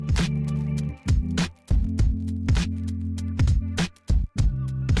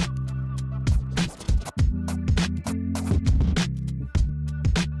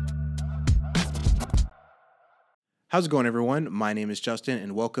How's it going, everyone? My name is Justin,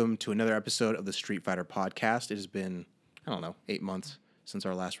 and welcome to another episode of the Street Fighter podcast. It has been, 8 months since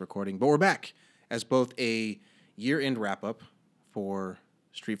our last recording, but we're back as both a year-end wrap-up for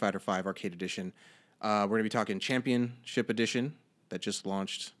Street Fighter V Arcade Edition. We're going to be talking Championship Edition that just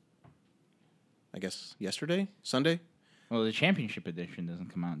launched, I guess, Sunday? Well, the Championship Edition doesn't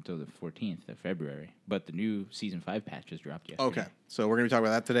come out until the 14th of February, but the new Season 5 patch just dropped yesterday. Okay, so we're going to be talking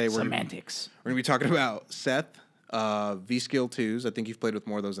about that today. Semantics. We're going to be talking about Seth, V-Skill 2s. I think you've played with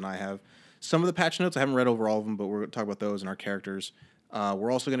more of those than I have. Some of the patch notes, I haven't read over all of them, but we're going to talk about those and our characters.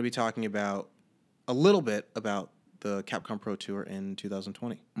 We're also going to be talking about a little bit about the Capcom Pro Tour in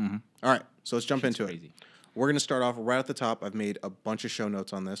 2020. Mm-hmm. All right, so let's jump into crazy. it. We're going to start off right at the top. I've made a bunch of show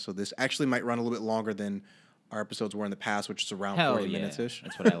notes on this, so this actually might run a little bit longer than our episodes were in the past, which is around 40 minutes-ish.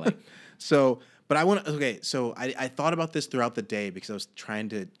 That's what I like. But I want to, I thought about this throughout the day because I was trying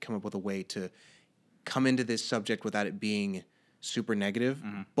to come up with a way to come into this subject without it being super negative.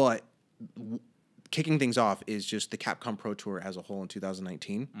 Mm-hmm. But kicking things off is just the Capcom Pro Tour as a whole in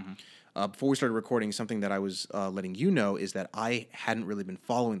 2019. Mm-hmm. Before we started recording, something that I was letting you know is that I hadn't really been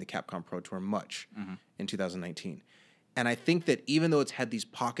following the Capcom Pro Tour much in 2019. And I think that even though it's had these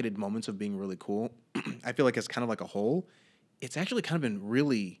pocketed moments of being really cool, I feel like it's kind of like a whole, it's actually kind of been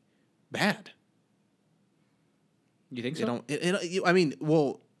really bad. You think so?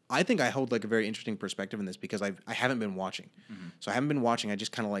 I think I hold like a very interesting perspective in this because I haven't been watching. Mm-hmm. So I haven't been watching. I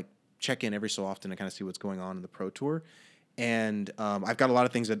just kind of like check in every so often to kind of see what's going on in the Pro Tour. And I've got a lot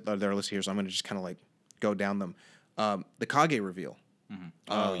of things that are listed here, so I'm going to just kind of like go down them. The Kage reveal.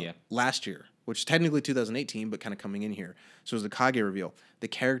 Mm-hmm. Last year, which is technically 2018, but kind of coming in here. So it was the Kage reveal. The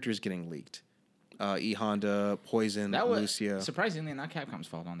characters getting leaked. E Honda, Poison, that was Lucia. Surprisingly, not Capcom's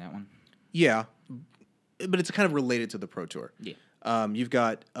fault on that one. Yeah, but it's kind of related to the Pro Tour. Yeah. You've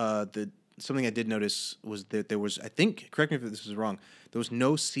got something I did notice was that there was, I think, correct me if this is wrong, there was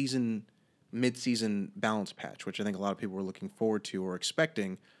no mid-season balance patch, which I think a lot of people were looking forward to or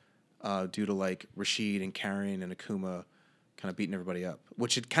expecting due to like Rashid and Karen and Akuma kind of beating everybody up,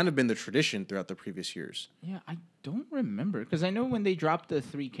 which had kind of been the tradition throughout the previous years. Yeah, I don't remember, because I know when they dropped the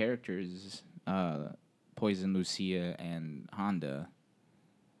three characters, Poison, Lucia, and Honda,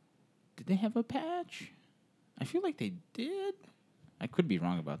 did they have a patch? I feel like they did. I could be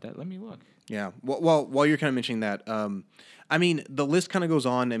wrong about that. Let me look. Yeah. Well, while you're kind of mentioning that, the list kind of goes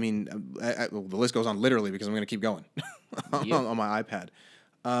on. The list goes on literally because I'm going to keep going on my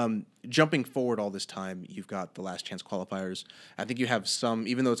iPad. Jumping forward all this time, you've got the last chance qualifiers. I think you have some,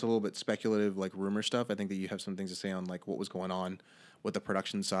 even though it's a little bit speculative, like rumor stuff, I think that you have some things to say on like what was going on with the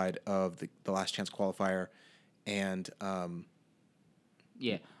production side of the last chance qualifier. And,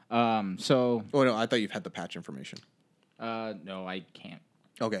 yeah. Oh, no, I thought you've had the patch information. No, I can't.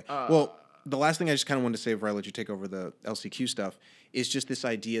 Okay. Well, the last thing I just kind of wanted to say before I let you take over the LCQ stuff is just this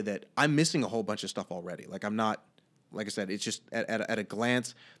idea that I'm missing a whole bunch of stuff already. Like I'm not, like I said, it's just at a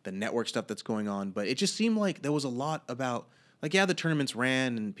glance, the network stuff that's going on. But it just seemed like there was a lot about, like, yeah, the tournaments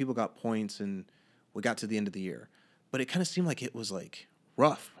ran and people got points and we got to the end of the year. But it kind of seemed like it was like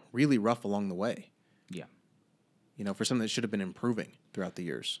rough, really rough along the way. Yeah. You know, for something that should have been improving throughout the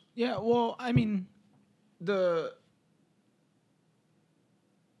years. Yeah, well, I mean, I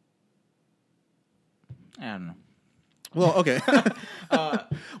don't know. Well, okay.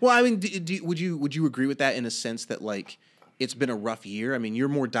 Well, I mean, would you agree with that in a sense that like it's been a rough year? I mean, you're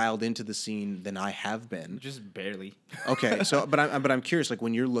more dialed into the scene than I have been. Just barely. Okay, so but I'm curious. Like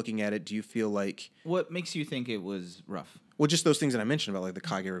when you're looking at it, do you feel like what makes you think it was rough? Well, just those things that I mentioned about like the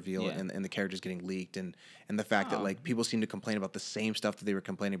Kage reveal Yeah. and the characters getting leaked and the fact that like people seem to complain about the same stuff that they were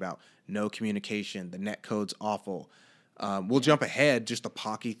complaining about. No communication. The net code's awful. We'll jump ahead. Just the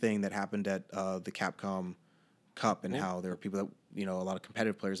Pocky thing that happened at the Capcom Cup and how there were people that, a lot of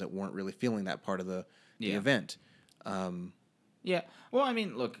competitive players that weren't really feeling that part of the event. Yeah. Well, I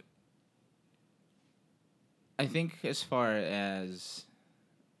mean, look, I think as far as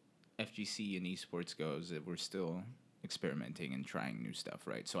FGC and esports goes, that we're still experimenting and trying new stuff,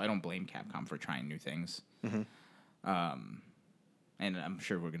 right? So I don't blame Capcom for trying new things. Mm-hmm. And I'm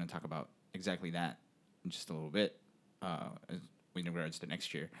sure we're going to talk about exactly that in just a little bit in regards to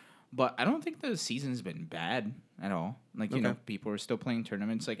next year. But I don't think the season's been bad at all. Like, people are still playing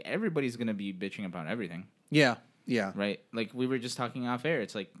tournaments. Like, everybody's going to be bitching about everything. Yeah, yeah. Right? Like, we were just talking off air.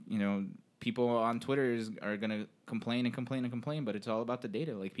 It's like, people on Twitter are going to complain and complain and complain, but it's all about the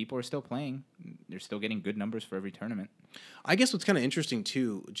data. Like, people are still playing. They're still getting good numbers for every tournament. I guess what's kind of interesting,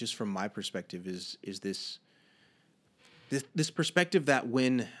 too, just from my perspective, is this perspective that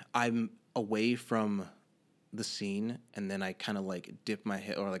when I'm away from the scene and then I kind of like dip my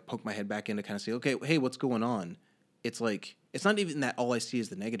head or like poke my head back in to kind of say, okay, hey, what's going on? it's like it's not even that all I see is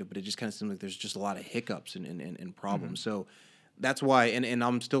the negative, but it just kind of seems like there's just a lot of hiccups and problems. So that's why, and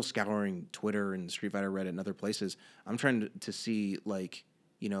I'm still scouring Twitter and Street Fighter Reddit and other places. I'm trying to see like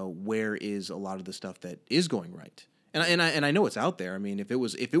where is a lot of the stuff that is going right, and I know it's out there. I mean, if it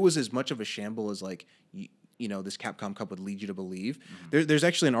was as much of a shamble as like this Capcom Cup would lead you to believe, there's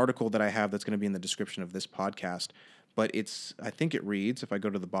actually an article that I have that's going to be in the description of this podcast. But I think it reads, if I go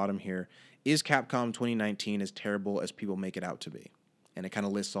to the bottom here, is Capcom 2019 as terrible as people make it out to be? And it kind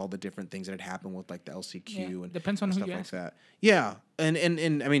of lists all the different things that had happened with like the LCQ and depends on and who stuff you like ask. that. Yeah, and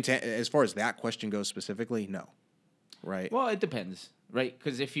I mean, as far as that question goes specifically, no, right? Well, it depends, right?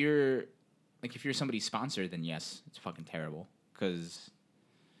 Because if you're somebody's sponsor, then yes, it's fucking terrible. Because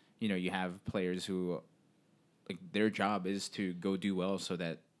you have players who like their job is to go do well so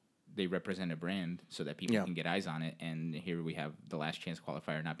that they represent a brand so that people can get eyes on it. And here we have the last chance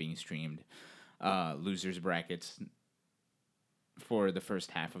qualifier not being streamed, losers brackets for the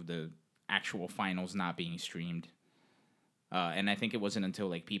first half of the actual finals not being streamed. And I think it wasn't until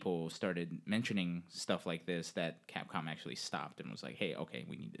like people started mentioning stuff like this that Capcom actually stopped and was like, hey, okay,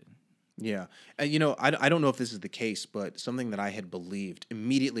 we need to. Yeah. And, I don't know if this is the case, but something that I had believed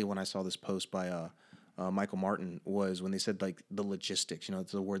immediately when I saw this post by Michael Martin was when they said like the logistics,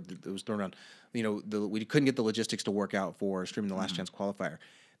 it's a word that was thrown around, we couldn't get the logistics to work out for streaming the last chance qualifier.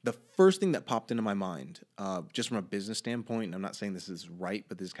 The first thing that popped into my mind, just from a business standpoint, and I'm not saying this is right,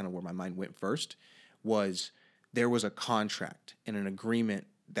 but this is kind of where my mind went first, was there was a contract and an agreement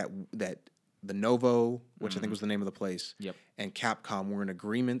that the Novo, which I think was the name of the place, and Capcom were in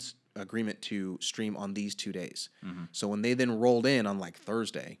agreement to stream on these 2 days. So when they then rolled in on like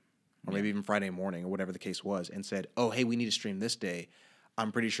Thursday, or maybe even Friday morning, or whatever the case was, and said, "Oh, hey, we need to stream this day,"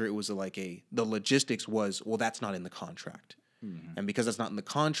 I'm pretty sure it was the logistics was, well, that's not in the contract. And because that's not in the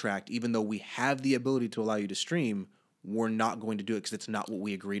contract, even though we have the ability to allow you to stream, we're not going to do it because it's not what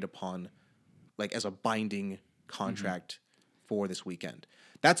we agreed upon, like as a binding contract for this weekend.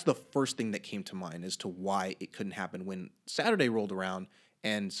 That's the first thing that came to mind as to why it couldn't happen when Saturday rolled around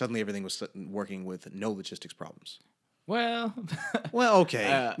and suddenly everything was working with no logistics problems. Well,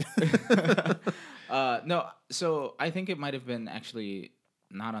 okay. No, so I think it might have been actually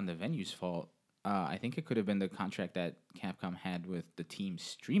not on the venue's fault. I think it could have been the contract that Capcom had with the team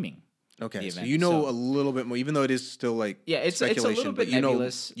streaming. Okay, so a little bit more, even though it is still like speculation, it's a little bit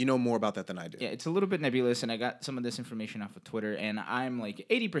nebulous. You know more about that than I do. Yeah, it's a little bit nebulous, and I got some of this information off of Twitter, and I'm like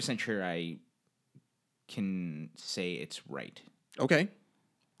 80% sure I can say it's right. Okay,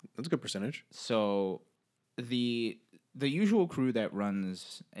 that's a good percentage. So the usual crew that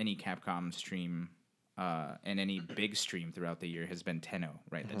runs any Capcom stream and any big stream throughout the year has been Tenno,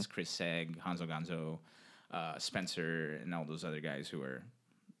 right? That's Chris Seg, Hanzo Gonzo, Spencer, and all those other guys who are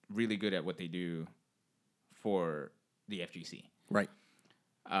really good at what they do for the FGC. Right.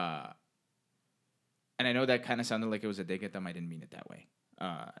 And I know that kind of sounded like it was a dig at them. I didn't mean it that way.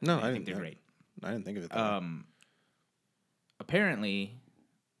 No, I think they're great. I didn't think of it that way. Apparently,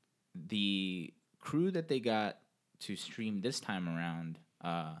 the crew that they got to stream this time around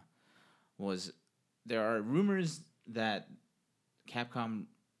there are rumors that Capcom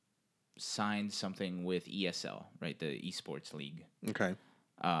signed something with ESL, right, the Esports League. Okay.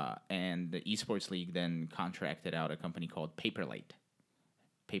 And the Esports League then contracted out a company called Paperlight.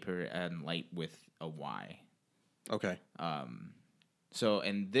 Paper and Light with a Y. Okay.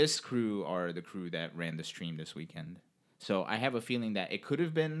 And this crew are the crew that ran the stream this weekend. So I have a feeling that it could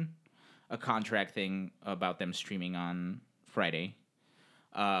have been a contract thing about them streaming on Friday.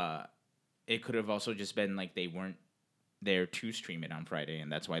 It could have also just been like they weren't there to stream it on Friday, and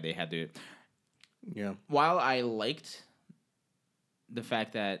that's why they had to. Yeah. While I liked the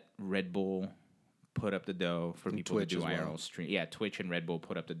fact that Red Bull put up the dough for people Twitch to do IRL stream. Yeah, Twitch and Red Bull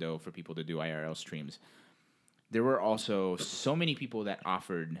put up the dough for people to do IRL streams. There were also so many people that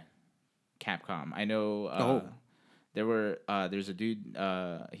offered Capcom. I know there's a dude,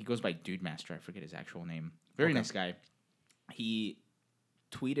 he goes by Dude Master, I forget his actual name. Very nice guy. He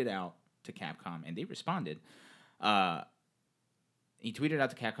tweeted out to Capcom, and they responded. He tweeted out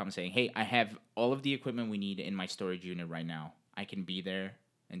to Capcom saying, "Hey, I have all of the equipment we need in my storage unit right now. I can be there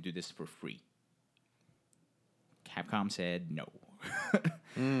and do this for free." Capcom said no.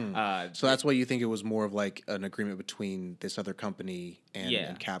 So that's why you think it was more of like an agreement between this other company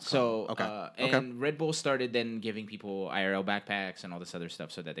and Capcom. So, okay. And Red Bull started then giving people IRL backpacks and all this other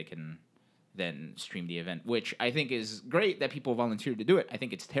stuff so that they can then stream the event, which I think is great that people volunteered to do it. I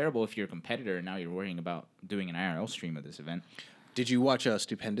think it's terrible if you're a competitor and now you're worrying about doing an IRL stream of this event. Did you watch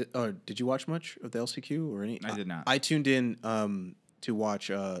Stupendous? Or did you watch much of the LCQ or any? I did not. I tuned in to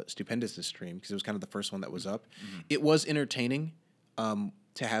watch Stupendous' stream because it was kind of the first one that was up. It was entertaining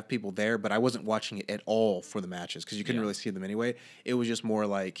to have people there, but I wasn't watching it at all for the matches because you couldn't really see them anyway. It was just more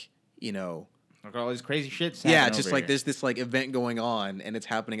like, you know, like all these crazy shit. Yeah, it's just like there's this like event going on and it's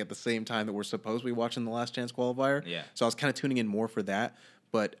happening at the same time that we're supposed to be watching the Last Chance qualifier. Yeah. So I was kind of tuning in more for that,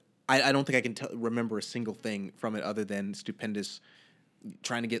 but I don't think I can remember a single thing from it other than Stupendous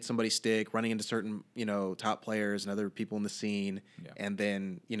trying to get somebody stick, running into certain, you know, top players and other people in the scene, and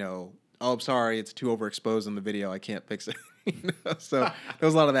then, you know, oh, I'm sorry, it's too overexposed in the video, I can't fix it. You know? So there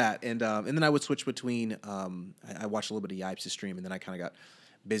was a lot of that, and then I would switch between. I watched a little bit of Yipes' stream, and then I kind of got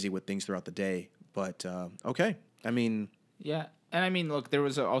busy with things throughout the day. But okay, I mean, yeah, and I mean, look, there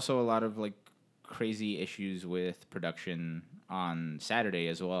was also a lot of like crazy issues with production on Saturday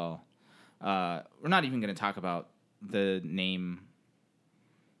as well. We're not even going to talk about the name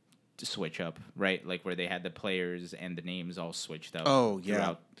switch up, right? Like where they had the players and the names all switched up.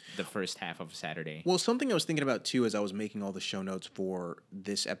 Throughout the first half of Saturday. Well, something I was thinking about too as I was making all the show notes for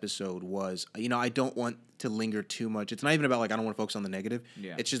this episode was, you know, I don't want to linger too much. It's not even about like I don't want to focus on the negative.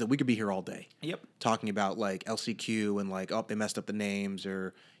 Yeah. It's just that we could be here all day. Yep. Talking about like LCQ and like, oh, they messed up the names,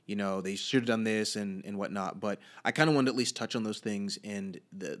 or, you know, they should have done this and whatnot. But I kind of wanted to at least touch on those things, and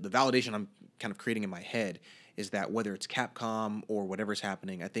the validation I'm kind of creating in my head is that whether it's Capcom or whatever's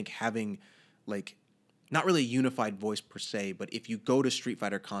happening, I think having like not really a unified voice per se, but if you go to Street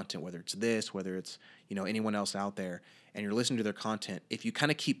Fighter content, whether it's this, whether it's, you know, anyone else out there, and you're listening to their content, if you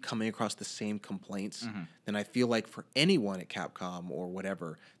kind of keep coming across the same complaints, then I feel like for anyone at Capcom or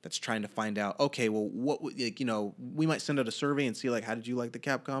whatever that's trying to find out, okay, well, what, like, you know, we might send out a survey and see like, how did you like the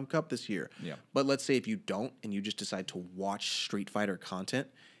Capcom Cup this year? Yeah. But let's say if you don't and you just decide to watch Street Fighter content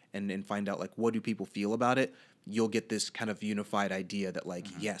and find out like what do people feel about it, you'll get this kind of unified idea that like,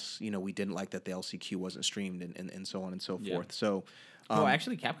 yes, you know, we didn't like that the LCQ wasn't streamed and so on and so forth. So,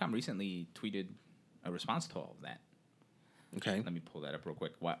 actually, Capcom recently tweeted a response to all of that. Okay. Let me pull that up real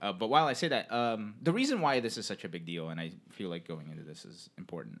quick. But while I say that, the reason why this is such a big deal, and I feel like going into this is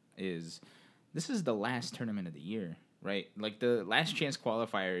important, is this is the last tournament of the year, right? Like the Last Chance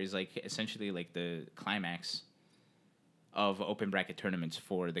qualifier is like essentially like the climax of open bracket tournaments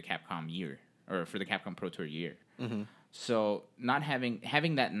for the Capcom year, or for the Capcom Pro Tour year. Mm-hmm. So not having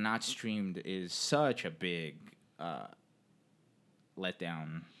that not streamed is such a big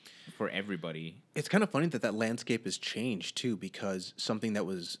letdown for everybody. It's kind of funny that landscape has changed too, because something that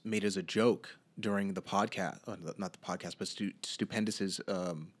was made as a joke during the podcast, not the podcast, but Stupendous's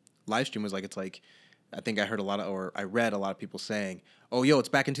live stream was like, it's like, I think I heard I read a lot of people saying, oh, yo, it's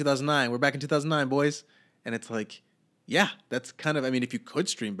back in 2009. We're back in 2009, boys. And it's like, yeah, that's kind of, I mean, if you could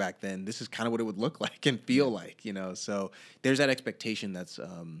stream back then, this is kind of what it would look like and feel like, you know. So there's that expectation that's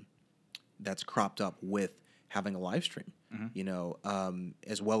cropped up with having a live stream, you know,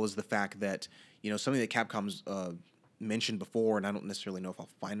 as well as the fact that, you know, something that Capcom's mentioned before, and I don't necessarily know if I'll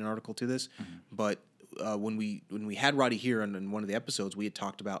find an article to this, but when we had Roddy here in one of the episodes, we had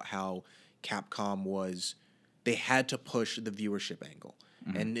talked about how Capcom they had to push the viewership angle.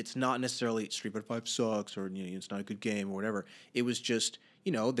 And it's not necessarily Street Fighter 5 sucks or, you know, it's not a good game or whatever. It was just,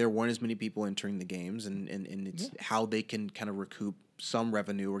 you know, there weren't as many people entering the games, and it's how they can kind of recoup some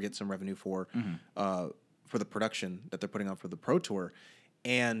revenue or get some revenue for the production that they're putting on for the Pro Tour.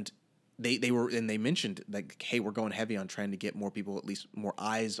 And they mentioned like, hey, we're going heavy on trying to get more people, at least more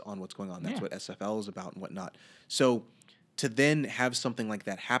eyes on what's going on. That's what SFL is about and whatnot. So to then have something like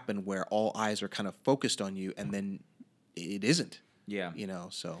that happen where all eyes are kind of focused on you, and then it isn't. Yeah. You know,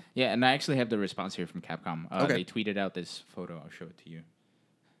 so. Yeah, and I actually have the response here from Capcom. Okay. They tweeted out this photo, I'll show it to you,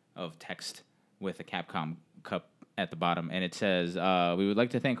 of text with a Capcom Cup at the bottom. And it says, we would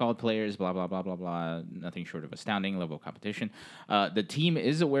like to thank all players, blah, blah, blah, blah, blah. Nothing short of astounding level of competition. The team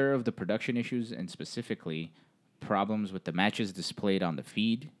is aware of the production issues and specifically problems with the matches displayed on the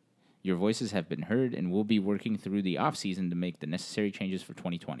feed. Your voices have been heard, and we'll be working through the off-season to make the necessary changes for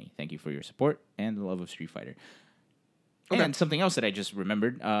 2020. Thank you for your support and the love of Street Fighter. Okay. And something else that I just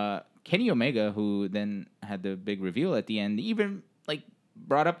remembered, Kenny Omega, who then had the big reveal at the end, even like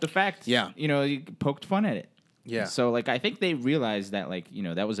brought up the fact, you know, he poked fun at it. Yeah. So like I think they realized that, like, you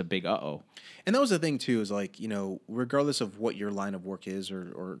know, that was a big uh-oh. And that was the thing too, is like, you know, regardless of what your line of work is,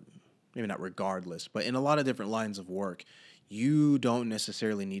 or maybe not regardless, but in a lot of different lines of work, you don't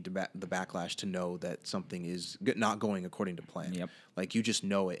necessarily need the backlash to know that something is not going according to plan. Yep. Like, you just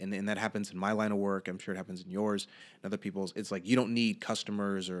know it. And that happens in my line of work. I'm sure it happens in yours and other people's. It's like you don't need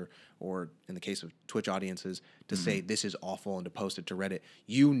customers or in the case of Twitch audiences to say this is awful and to post it to Reddit.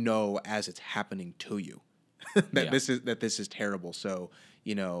 You know as it's happening to you that this is terrible. So,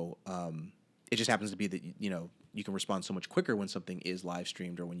 you know, it just happens to be that, you know, you can respond so much quicker when something is live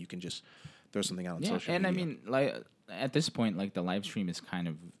streamed or when you can just throw something out on social and media. I mean, like at this point, like the live stream is kind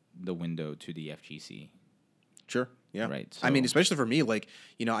of the window to the FGC. Sure. Yeah. Right. I mean, So- especially for me, like,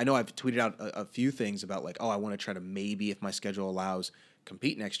 I know I've tweeted out a few things about like, oh, I want to try to maybe, if my schedule allows,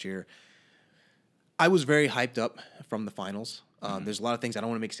 compete next year. I was very hyped up from the finals. There's a lot of things I don't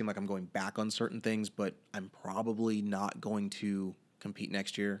want to make it seem like I'm going back on certain things, but I'm probably not going to compete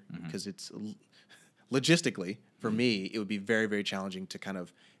next year because it's logistically for me, it would be very, very challenging to kind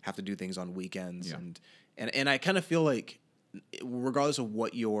of have to do things on weekends and I kind of feel like regardless of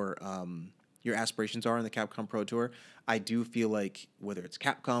what your aspirations are in the Capcom Pro Tour, I do feel like whether it's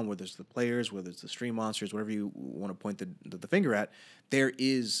Capcom, whether it's the players, whether it's the stream monsters, whatever you want to point the finger at, there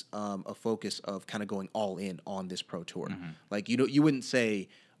is a focus of kind of going all in on this Pro Tour. Like you wouldn't say,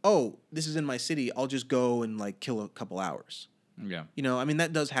 oh, this is in my city, I'll just go and like kill a couple hours. Yeah. I mean,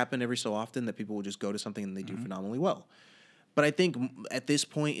 that does happen every so often that people will just go to something and they do phenomenally well. But I think at this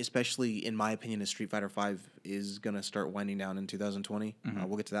point, especially in my opinion, as Street Fighter V is going to start winding down in 2020,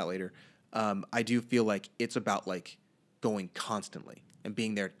 we'll get to that later. I do feel like it's about like going constantly and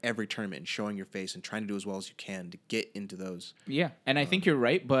being there at every tournament and showing your face and trying to do as well as you can to get into those. Yeah, and I think you're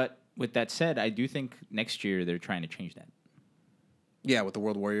right. But with that said, I do think next year they're trying to change that. Yeah, with the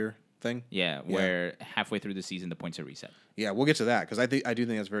World Warrior thing. Yeah, where halfway through the season the points are reset. Yeah, we'll get to that because I do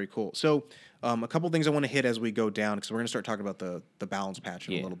think that's very cool. So, a couple things I want to hit as we go down because we're going to start talking about the balance patch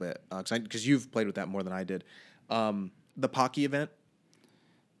in a little bit because you've played with that more than I did. The Pocky event.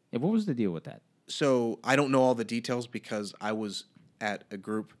 Yeah, what was the deal with that? So I don't know all the details because I was at a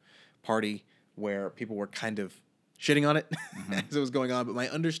group party where people were kind of shitting on it as it was going on. But my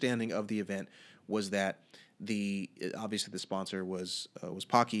understanding of the event was that obviously the sponsor was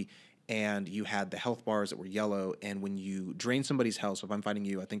Pocky, and you had the health bars that were yellow. And when you drain somebody's health, so if I'm fighting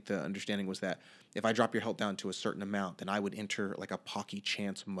you, I think the understanding was that if I drop your health down to a certain amount, then I would enter like a Pocky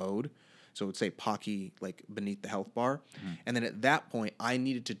chance mode. So it would say Pocky like beneath the health bar. And then at that point, I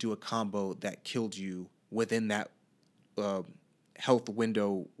needed to do a combo that killed you within that health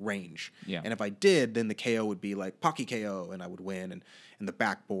window range. Yeah. And if I did, then the KO would be like Pocky KO and I would win. And the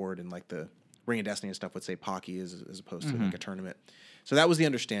backboard and like the Ring of Destiny and stuff would say Pocky as opposed to like a tournament. So that was the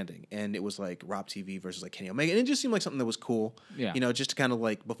understanding. And it was like Rob TV versus like Kenny Omega. And it just seemed like something that was cool. Yeah. Just to kind of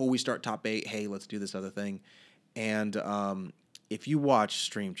like before we start top 8, hey, let's do this other thing. And if you watch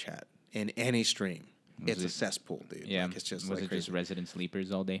stream chat, in any stream, it's a cesspool, dude. Yeah, like, it's just was like it crazy. just resident sleepers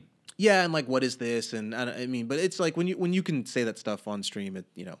all day? Yeah, and like what is this? And I mean, but it's like when you can say that stuff on stream,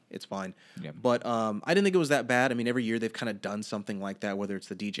 it's fine. Yeah. But I didn't think it was that bad. I mean, every year they've kind of done something like that. Whether it's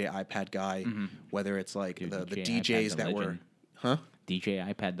the DJ iPad guy, whether it's like Dude, the DJ DJs iPad, that the were, legend. huh?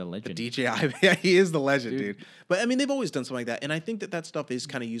 DJ iPad, the legend. DJ iPad, yeah, he is the legend, dude. But I mean, they've always done something like that, and I think that stuff is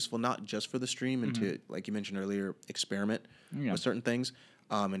kind of useful, not just for the stream and to, like you mentioned earlier, experiment with certain things.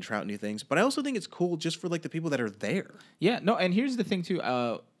 And try out new things. But I also think it's cool just for like the people that are there. Yeah, no, and here's the thing too.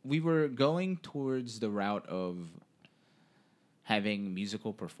 We were going towards the route of having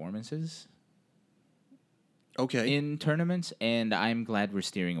musical performances Okay. in tournaments, and I'm glad we're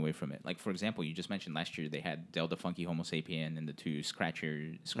steering away from it. Like, for example, you just mentioned last year they had Del the Funky Homo Sapien and the two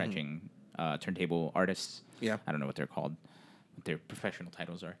scratching turntable artists. Yeah. I don't know what they're called, what their professional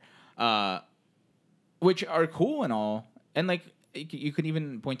titles are, which are cool and all. And like, you could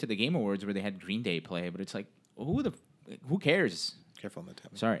even point to the Game Awards where they had Green Day play, but it's like, who cares? Careful on that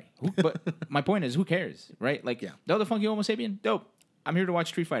tab. Sorry, but my point is, who cares, right? Like, Del the Funky Homo Sapien, dope. I'm here to watch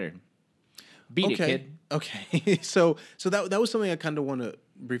Street Fighter. Beat it, kid. Okay. So that was something I kind of want to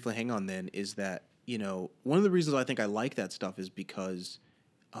briefly hang on. Then is that one of the reasons I think I like that stuff is because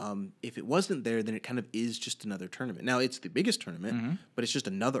if it wasn't there, then it kind of is just another tournament. Now it's the biggest tournament, but it's just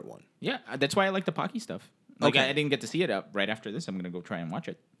another one. Yeah, that's why I like the Pocky stuff. Like, Okay. I didn't get to see it up right after this. I'm gonna go try and watch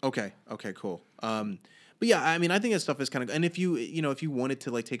it. Okay, cool. But yeah, I mean, I think that stuff is kind of, and if you wanted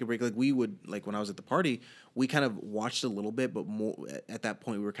to like take a break, like we would, like when I was at the party, we kind of watched a little bit, but more at that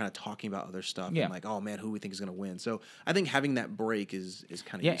point we were kind of talking about other stuff and like, oh man, who we think is going to win. So I think having that break is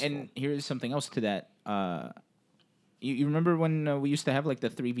kind of useful. And here's something else to that. You remember when we used to have like the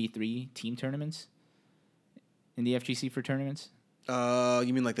 3v3 team tournaments in the FGC for tournaments?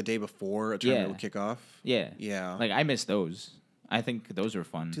 You mean like the day before a tournament would kick off? Yeah. Yeah. Like, I miss those. I think those are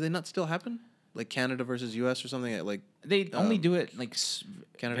fun. Do they not still happen? Like Canada versus US or something? Like They only do it like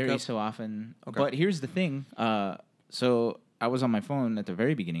Canada very Cup? so often. Okay. But here's the thing. So I was on my phone at the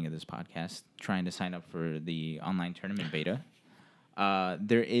very beginning of this podcast trying to sign up for the online tournament beta.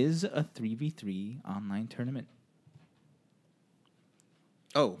 There is a 3v3 online tournament.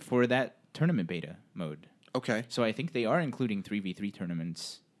 Oh, For that tournament beta mode. okay. So I think they are including 3v3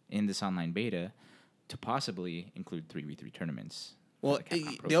 tournaments in this online beta to possibly include 3v3 tournaments. Well,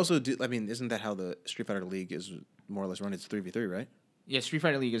 they also do. I mean, isn't that how the Street Fighter League is more or less run? It's 3v3, right? Yeah, Street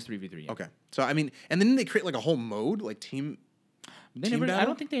Fighter League is 3v3. Yeah. Okay, so I mean, and then they create like a whole mode, like team. I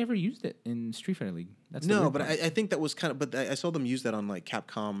don't think they ever used it in Street Fighter League. That's no, but I think that was kind of. But I saw them use that on like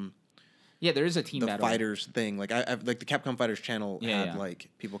Capcom. Yeah, there is a team the battle. Fighters thing. Like I've like the Capcom Fighters channel had like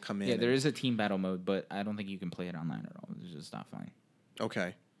people come in. Yeah, there is a team battle mode, but I don't think you can play it online at all. It's just not fine.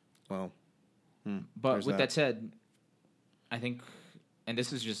 Okay, well, but with that said, I think, and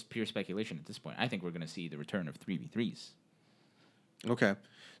this is just pure speculation at this point, I think we're going to see the return of 3v3s. Okay,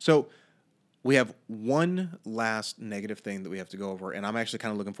 so we have one last negative thing that we have to go over, and I'm actually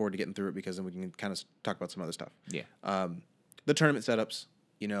kind of looking forward to getting through it because then we can kind of talk about some other stuff. Yeah. The tournament setups.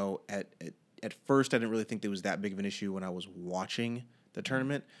 You know, at first I didn't really think there was that big of an issue when I was watching the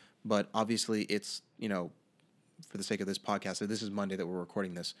tournament, but obviously it's, you know, for the sake of this podcast, this is Monday that we're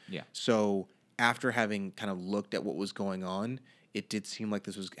recording this. Yeah. So after having kind of looked at what was going on, it did seem like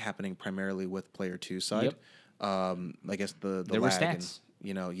this was happening primarily with player 2's side. Yep. I guess the there lag were stats.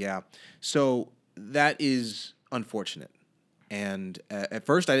 And, yeah. So that is unfortunate. And at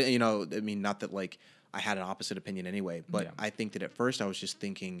first not that like I had an opposite opinion anyway, but I think that at first I was just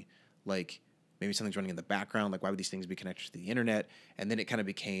thinking like maybe something's running in the background. Like why would these things be connected to the internet? And then it kind of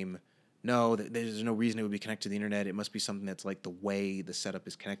became, no, there's no reason it would be connected to the internet. It must be something that's like the way the setup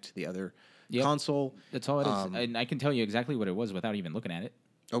is connected to the other console. That's all it is. And I can tell you exactly what it was without even looking at it.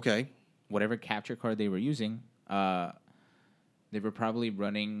 Okay. Whatever capture card they were using, they were probably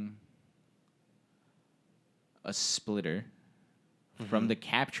running a splitter from the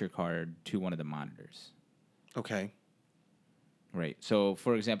capture card to one of the monitors. Okay. Right. So,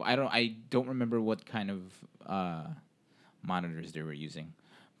 for example, I don't remember what kind of monitors they were using,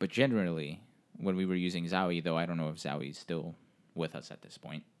 but generally, when we were using Zowie, though I don't know if Zowie is still with us at this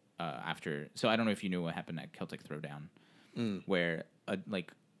point. So I don't know if you knew what happened at Celtic Throwdown, where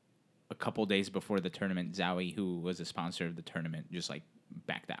a couple days before the tournament, Zowie, who was a sponsor of the tournament, just like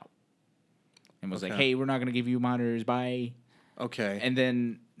backed out and was like, "Hey, we're not going to give you monitors. Bye." Okay. And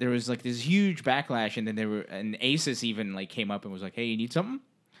then there was like this huge backlash, and then and Asus even like came up and was like, "Hey, you need something?"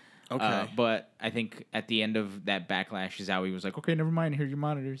 Okay. But I think at the end of that backlash, Zowie was like, "Okay, never mind. Here's your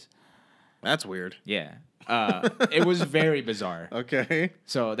monitors." That's weird. Yeah. It was very bizarre. Okay.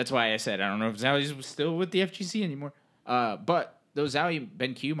 So that's why I said I don't know if Zowie's still with the FGC anymore. But those Zowie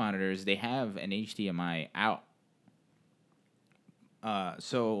BenQ monitors, they have an HDMI out.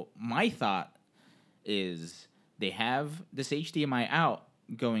 So my thought is they have this HDMI out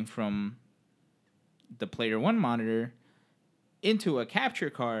going from the player 1 monitor into a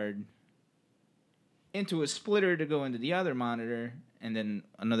capture card, into a splitter to go into the other monitor, and then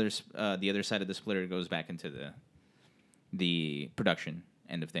the other side of the splitter goes back into the production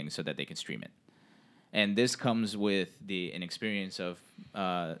end of things so that they can stream it. And this comes with an experience of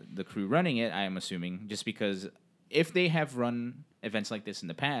the crew running it, I am assuming, just because if they have run events like this in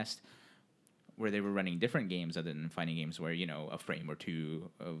the past, where they were running different games other than fighting games where, you know, a frame or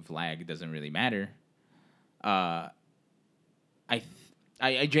two of lag doesn't really matter, I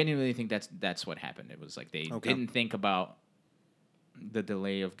genuinely think that's what happened. It was like they didn't think about the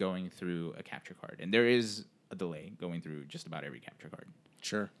delay of going through a capture card. And there is a delay going through just about every capture card.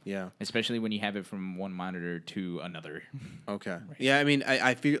 Sure, yeah. Especially when you have it from one monitor to another. Okay. Right. Yeah, I mean,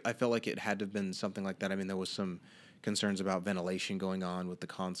 I felt like it had to have been something like that. I mean, there was some concerns about ventilation going on with the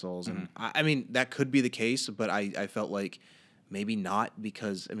consoles. And I mean, that could be the case, but I felt like maybe not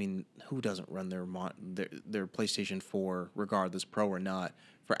because, I mean, who doesn't run their PlayStation 4, regardless, Pro or not,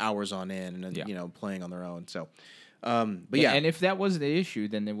 for hours on end and, you know, playing on their own. So, but yeah. And if that was the issue,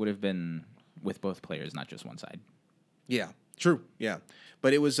 then it would have been with both players, not just one side. Yeah, true. Yeah.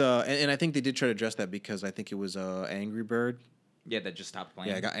 But it was, and I think they did try to address that because I think it was Angry Bird. Yeah, that just stopped playing.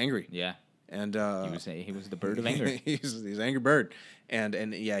 Yeah, I got angry. Yeah. And he was the bird of anger. he's Angry Bird, and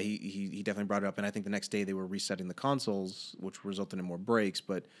yeah, he definitely brought it up. And I think the next day they were resetting the consoles, which resulted in more breaks.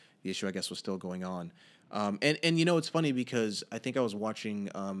 But the issue, I guess, was still going on. And you know, it's funny because I think I was watching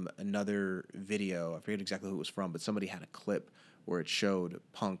another video. I forget exactly who it was from, but somebody had a clip where it showed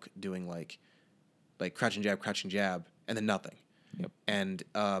Punk doing like crouching jab, and then nothing. Yep. And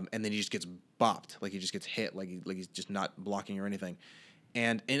then he just gets bopped, like he just gets hit, like he's just not blocking or anything.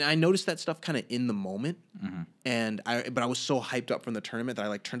 And I noticed that stuff kind of in the moment, but I was so hyped up from the tournament that I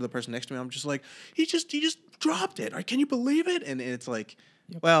like turned to the person next to me. I'm just like, he just dropped it. Can you believe it? And it's like,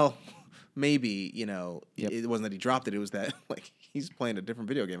 well, maybe, you know, it wasn't that he dropped it. It was that like he's playing a different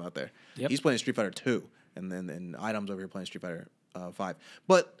video game out there. Yep. He's playing Street Fighter 2, and then Item's over here playing Street Fighter 5.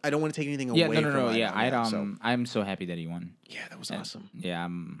 But I don't want to take anything away from Item. Yeah, Item, I'm so happy that he won. Yeah, that was awesome. Yeah,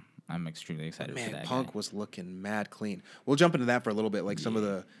 I'm extremely excited for Man, that Punk guy. was looking mad clean. We'll jump into that for a little bit. Like some of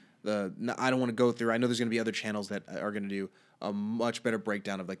I don't want to go through. I know there's going to be other channels that are going to do a much better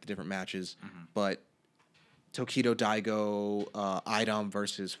breakdown of like the different matches. But Tokido Daigo, Idom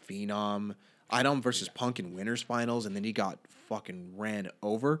versus Phenom, Idom versus Punk in winners finals, and then he got fucking ran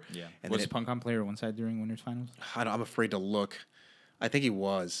over. Yeah. And Was Punk on player one side during winners finals? I'm afraid to look. I think he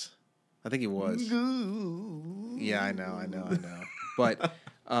was. Yeah, I know.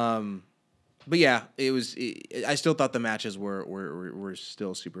 But yeah, it was. I still thought the matches were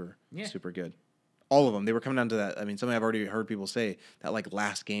still super good. All of them. They were coming down to that. I mean, something I've already heard people say, that like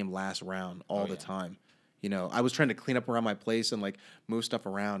last game, last round, all the time. You know, I was trying to clean up around my place and like move stuff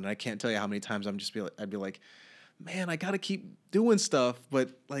around, and I can't tell you how many times I'd be like, man, I gotta keep doing stuff, but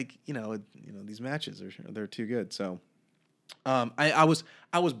like these matches they're too good. So, I was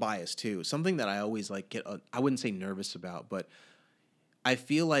biased too. Something that I always like get I wouldn't say nervous about, but I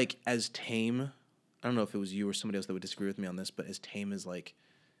feel like as tame. I don't know if it was you or somebody else that would disagree with me on this, but as tame as like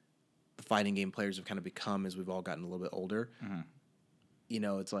the fighting game players have kind of become as we've all gotten a little bit older,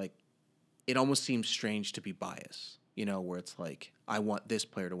 it's like it almost seems strange to be biased, where it's like I want this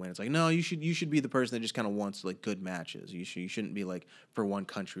player to win. It's like, no, you should be the person that just kind of wants like good matches. You shouldn't be like for one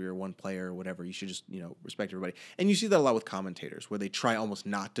country or one player or whatever. You should just respect everybody. And you see that a lot with commentators where they try almost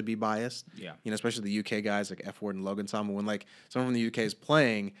not to be biased. Yeah. Especially the UK guys like F Ward and Logan Sama. When like someone from the UK is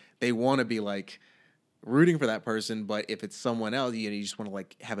playing, they want to be like rooting for that person, but if it's someone else, you just want to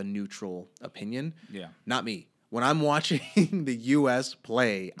like have a neutral opinion. Yeah. Not me. When I'm watching the US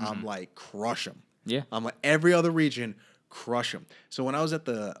play, I'm like crush them. Yeah. I'm like every other region, crush them. So when I was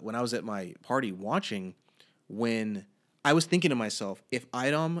at my party watching, when I was thinking to myself, if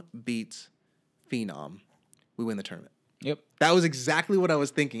Idom beats Phenom, we win the tournament. Yep. That was exactly what I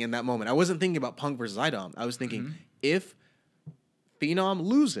was thinking in that moment. I wasn't thinking about Punk versus Idom. I was thinking if Phenom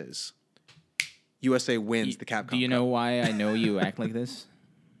loses, USA wins the Capcom. Do you Cup. know why I know you act like this?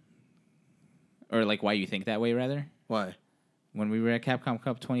 Or like why you think that way, rather? Why? When we were at Capcom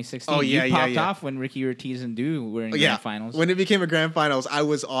Cup 2016, you popped off when Ricky Ortiz and Du were in grand finals. When it became a grand finals, I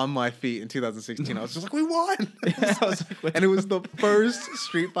was on my feet in 2016. I was just like, we won! And it was the first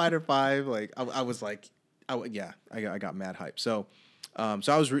Street Fighter V. Like I was like, I got mad hype. So I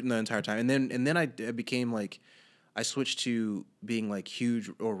was rooting the entire time, and then I became like, I switched to being like huge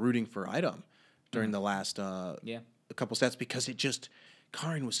or rooting for Idom during the last a couple sets because it just.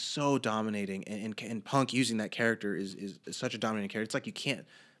 Karin was so dominating, and Punk using that character is such a dominating character. It's like you can't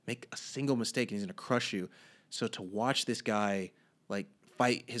make a single mistake, and he's gonna crush you. So to watch this guy like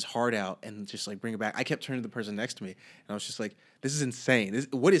fight his heart out and just like bring it back, I kept turning to the person next to me, and I was just like, "This is insane.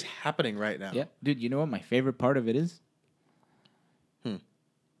 What is happening right now?" Yeah, dude. You know what my favorite part of it is?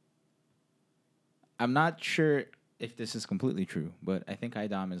 I'm not sure if this is completely true, but I think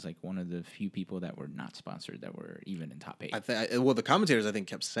Idom is like one of the few people that were not sponsored that were even in top 8. The commentators I think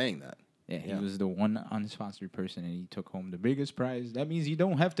kept saying that. Yeah, he was the one unsponsored person, and he took home the biggest prize. That means you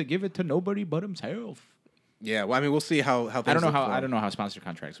don't have to give it to nobody but himself. Yeah, well, I mean, we'll see how things I don't know how sponsored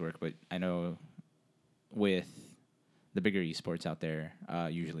contracts work, but I know with the bigger esports out there,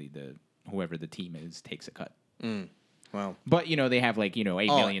 usually whoever the team is takes a cut. Wow. But, they have like, $8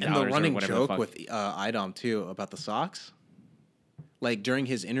 million and the running or whatever joke the fuck. with Idom too about the socks. Like during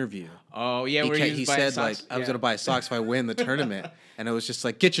his interview. Oh, yeah, he said like I was going to buy socks if I win the tournament, and it was just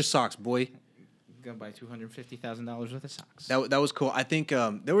like, get your socks, boy. Gonna buy $250,000 worth of socks. That was cool. I think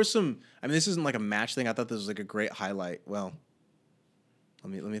there was some. I mean, this isn't like a match thing. I thought this was like a great highlight. Well,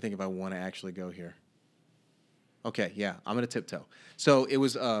 let me think if I want to actually go here. Okay, yeah, I'm gonna tiptoe. So it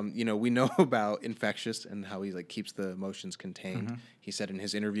was, we know about Infectious and how he like keeps the emotions contained. He said in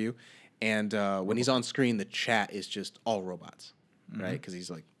his interview, and when he's on screen, the chat is just all robots, right? Because he's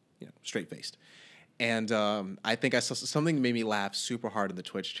like, straight faced. And I think I saw something that made me laugh super hard in the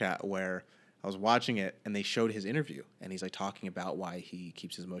Twitch chat where I was watching it and they showed his interview and he's like talking about why he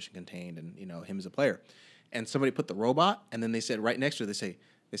keeps his emotion contained and him as a player. And somebody put the robot and then they said right next to it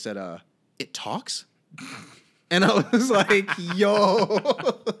they said it talks. And I was like, yo,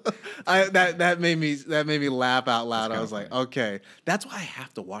 that made me laugh out loud. I was like, okay, that's why I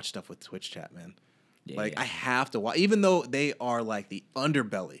have to watch stuff with Twitch chat, man. Yeah, I have to watch, even though they are like the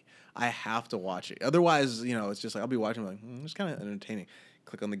underbelly. I have to watch it. Otherwise, it's just like I'll be watching like it's kind of entertaining.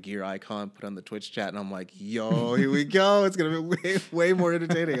 Click on the gear icon, put on the Twitch chat, and I'm like, yo, here we go. It's gonna be way more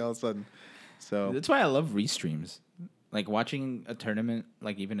entertaining all of a sudden. So that's why I love restreams. Like watching a tournament,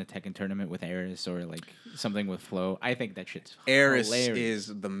 like even a Tekken tournament with Eris or like something with Flo, I think that shit's Eris hilarious.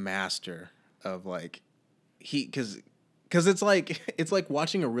 is the master of like because it's like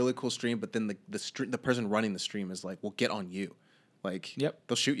watching a really cool stream, but then the person running the stream is like, well, get on you. Like, Yep.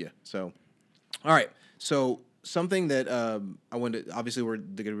 they'll shoot you. So, all right. So something that I wanted to, obviously we're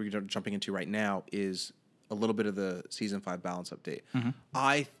jumping into right now is a little bit of the season 5 balance update.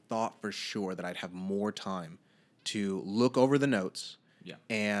 I thought for sure that I'd have more time to look over the notes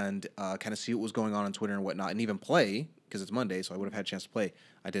and kind of see what was going on Twitter and whatnot, and even play, because it's Monday, so I would have had a chance to play.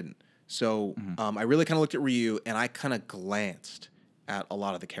 I didn't. So I really kind of looked at Ryu, and I kind of glanced at a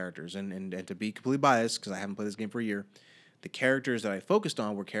lot of the characters. And to be completely biased, because I haven't played this game for a year, the characters that I focused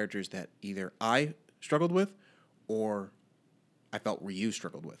on were characters that either I struggled with or I felt Ryu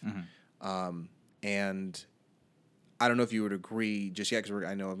struggled with. And I don't know if you would agree just yet, because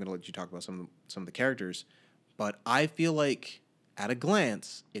I know I'm going to let you talk about some of the characters, but I feel like at a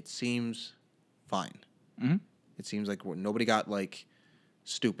glance it seems fine. It seems like nobody got like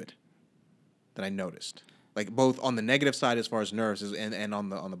stupid that I noticed, like both on the negative side as far as nerfs and on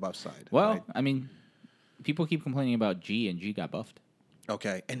the buff side. Well, right? I mean, people keep complaining about G, and G got buffed.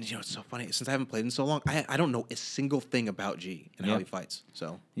 Okay, and it's so funny since I haven't played in so long. I don't know a single thing about G and how he fights.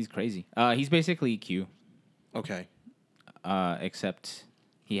 So he's crazy. He's basically Q. Okay. Except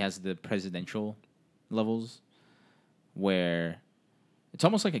he has the presidential levels where it's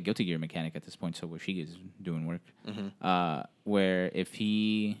almost like a Guilty Gear mechanic at this point. So where she is doing work, where if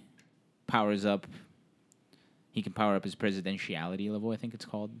he powers up, he can power up his presidentiality level. I think it's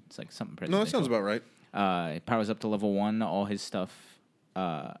called. It's like something presidential. No, that sounds about right. It powers up to level 1. All his stuff,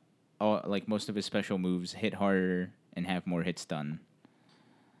 like most of his special moves, hit harder and have more hits done.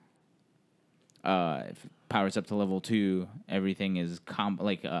 If it powers up to level 2, everything is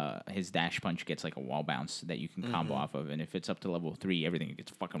his dash punch gets like a wall bounce that you can combo off of, and if it's up to level 3, everything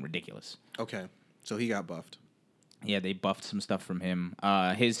gets fucking ridiculous. Okay, so he got buffed. Yeah, they buffed some stuff from him.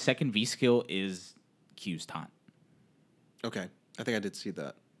 His second V skill is Q's taunt. Okay, I think I did see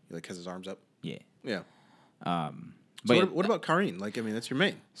that. He like has his arms up. Yeah. Yeah. But So what about Karine? Like, I mean, that's your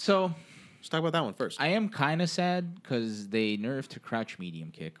main. So Let's talk about that one first. I am kind of sad because they nerfed her crouch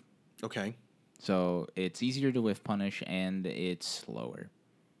medium kick. Okay. So it's easier to whiff punish, and it's slower.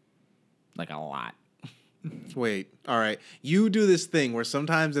 Like, a lot. Wait, all right. You do this thing where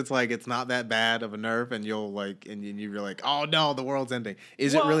sometimes it's like it's not that bad of a nerf, and you'll like, and you're like, oh no, the world's ending.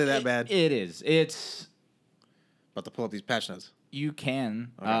 Is it really that bad? It is. It's About to pull up these patch notes. You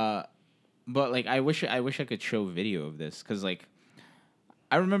can, but like I wish I could show video of this, because like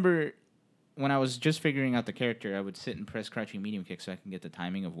I remember when I was just figuring out the character, I would sit and press crouching medium kick so I can get the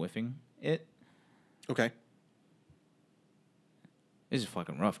timing of whiffing it. Okay. This is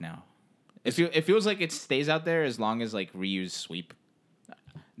fucking rough now. It feels like it stays out there as long as like Ryu's sweep.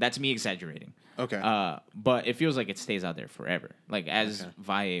 That's me exaggerating. Okay. But it feels like it stays out there forever. Like as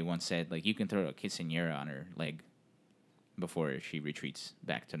Valle once said, like you can throw a quinceañera on her leg before she retreats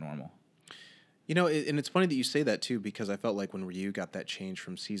back to normal. You know, and it's funny that you say that too, because I felt like when Ryu got that change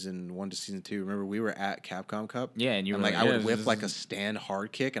from season 1 to season 2, remember we were at Capcom Cup? Yeah, and you were like, I would whip like a stand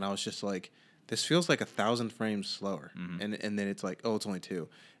hard kick, and I was just like, this feels like 1,000 frames slower. And then it's like, oh, it's only 2.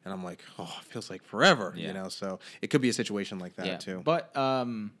 And I'm like, oh, it feels like forever, you know? So it could be a situation like that too. But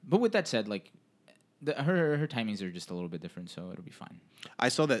with that said, like, her timings are just a little bit different, so it'll be fine. I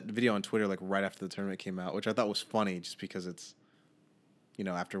saw that video on Twitter like right after the tournament came out, which I thought was funny just because it's, you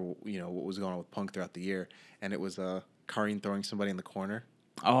know, after, you know, what was going on with Punk throughout the year. And it was Karine throwing somebody in the corner.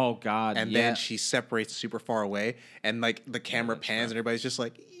 Oh, God, And then she separates super far away, and like the camera pans, and everybody's just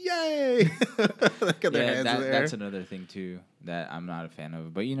like, yay! That's another thing, too, that I'm not a fan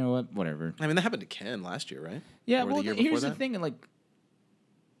of. But you know what? Whatever. I mean, that happened to Ken last year, right? Yeah, well, here's the thing. Like,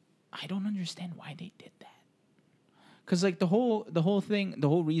 I don't understand why they did that. Because, like, the whole thing, the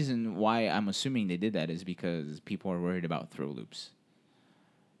whole reason why I'm assuming they did that is because people are worried about throw loops.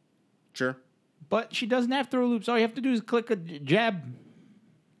 Sure. But she doesn't have throw loops. All you have to do is click a jab.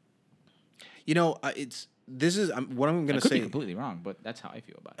 You know, what I'm going to say. I could be completely wrong, but that's how I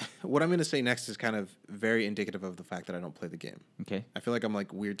feel about it. What I'm going to say next is kind of very indicative of the fact that I don't play the game. Okay. I feel like I'm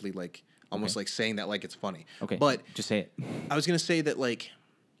like weirdly like almost like saying that like it's funny. Okay. But just say it. I was going to say that like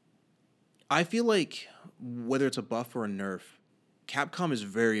I feel like whether it's a buff or a nerf, Capcom is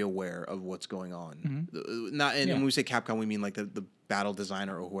very aware of what's going on. When we say Capcom, we mean like the battle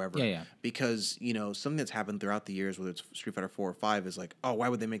designer or whoever. Yeah. Because, you know, something that's happened throughout the years, whether it's Street Fighter 4 or 5, is like, oh, why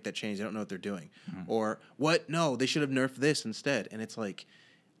would they make that change? They don't know what they're doing. Or, what? No, they should have nerfed this instead. And it's like,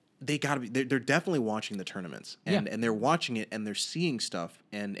 they got to be, they're definitely watching the tournaments. And they're watching it, and they're seeing stuff,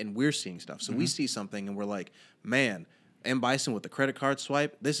 and we're seeing stuff. So we see something, and we're like, man, M. Bison with the credit card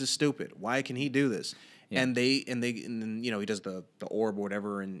swipe, this is stupid. Why can he do this? Yeah. And then, you know, he does the orb or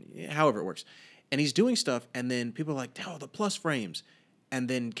whatever, and however it works. And he's doing stuff, and then people are like, oh, the plus frames. And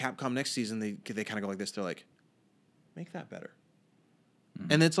then Capcom next season, they kind of go like this. They're like, make that better.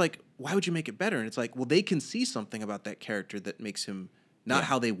 And it's like, why would you make it better? And it's like, well, they can see something about that character that makes him not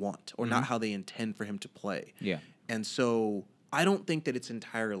how they want or not how they intend for him to play. Yeah. And so I don't think that it's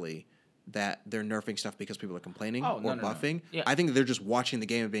entirely that they're nerfing stuff because people are complaining or buffing. No. Yeah. I think that they're just watching the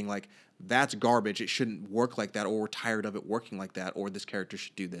game and being like, that's garbage. It shouldn't work like that, or we're tired of it working like that, or this character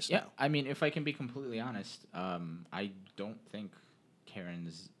should do this now. I mean, if I can be completely honest, I don't think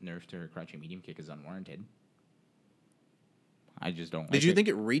Karen's nerf to her crouching medium kick is unwarranted. I just don't. Did you think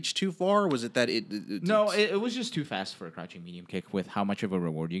it reached too far? Or was it that No, it was just too fast for a crouching medium kick with how much of a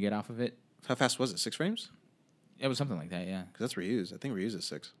reward you get off of it. How fast was it? 6 frames? It was something like that, yeah. Because that's Ryu's. I think Ryu's is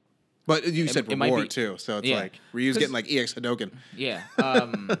 6. But you said reward, too, so it's like Ryu's getting like EX Hadouken. Yeah.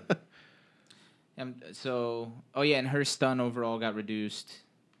 And her stun overall got reduced.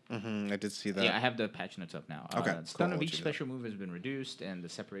 I did see that. Yeah, I have the patch notes up now. Okay, stun of each special move has been reduced, and the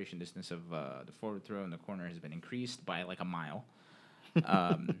separation distance of the forward throw in the corner has been increased by like a mile.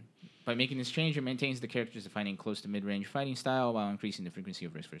 By making this change, it maintains the character's defining close to mid-range fighting style while increasing the frequency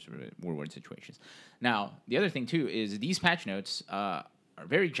of risk versus reward situations. Now, the other thing, too, is these patch notes are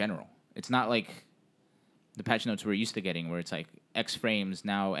very general. It's not like the patch notes we're used to getting where it's like X frames,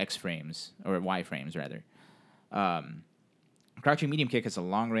 now X frames, or Y frames, rather. Crouching medium kick has a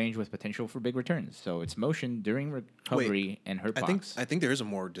long range with potential for big returns. So its motion during recovery and hurt box. I think there is a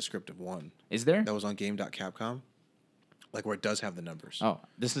more descriptive one. Is there? That was on game.capcom. Like where it does have the numbers. Oh,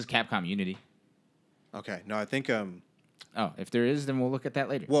 this is Capcom Unity. Okay. No, I think... if there is, then we'll look at that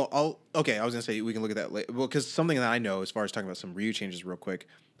later. Well, I was going to say we can look at that later. Well, because something that I know as far as talking about some Ryu changes real quick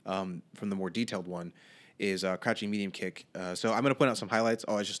from the more detailed one is crouching medium kick. So I'm going to point out some highlights.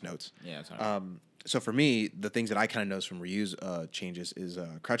 Oh, it's just notes. Yeah, it's all right. So for me, the things that I kind of notice from Ryu's changes is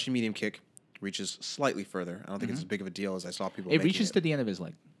crouching medium kick reaches slightly further. I don't think it's as big of a deal as I saw people. It reaches to the end of his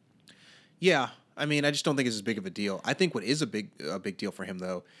leg. Yeah, I mean, I just don't think it's as big of a deal. I think what is a big deal for him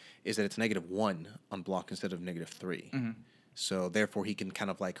though is that it's -1 on block instead of -3. So therefore, he can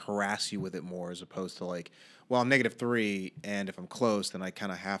kind of like harass you with it more as opposed to like, well, I'm -3, and if I'm close, then I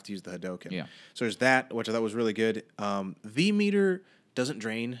kind of have to use the Hadouken. Yeah. So there's that, which I thought was really good. V meter doesn't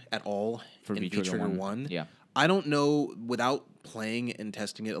drain at all For in V-Trigger 1. Yeah. I don't know, without playing and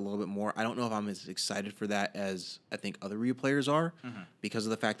testing it a little bit more, I don't know if I'm as excited for that as I think other Ryu players are because of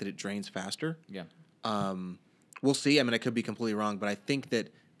the fact that it drains faster. Yeah. We'll see. I mean, I could be completely wrong, but I think that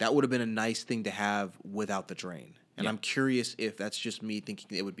would have been a nice thing to have without the drain. And I'm curious if that's just me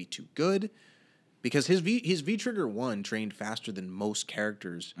thinking it would be too good, because his V-Trigger 1 drained faster than most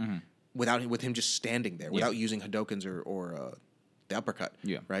characters with him just standing there, without using Hadoukens or the uppercut,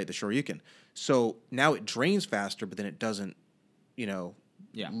 right? The Shoryuken. So now it drains faster, but then it doesn't,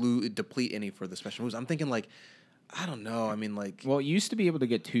 deplete any for the special moves. I'm thinking like, I don't know. I mean, like, Well, you used to be able to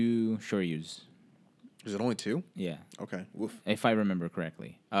get 2 Shoryus. is it only 2? Yeah. Okay. Woof. If I remember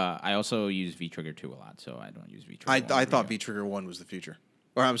correctly. I also use V-Trigger 2 a lot, so I don't use V-Trigger 1. I thought V-Trigger 1 was the future.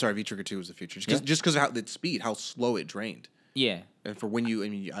 Or I'm sorry, V-Trigger 2 was the future. Just because of its speed, how slow it drained. Yeah. And for when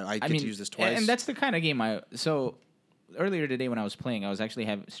I get to use this twice. And that's the kind of game so earlier today when I was playing, I was actually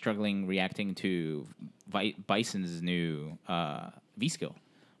struggling reacting to Bison's new V skill,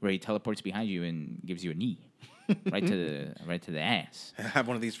 where he teleports behind you and gives you a knee. right to the ass. Have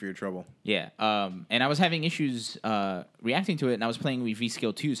one of these for your trouble. Yeah. And I was having issues reacting to it, and I was playing with V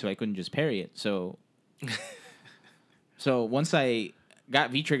skill 2, so I couldn't just parry it. So once I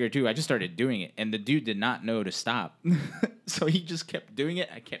got V trigger 2, I just started doing it, and the dude did not know to stop. So he just kept doing it.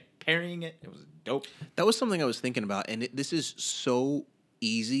 I kept parrying it. It was dope. That was something I was thinking about, and this is so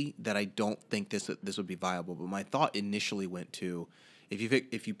easy that I don't think this would be viable. But my thought initially went to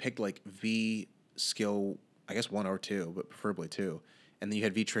if you picked like V skill, I guess 1 or 2, but preferably 2, and then you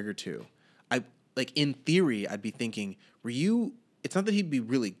had V trigger 2. In theory, I'd be thinking Ryu. It's not that he'd be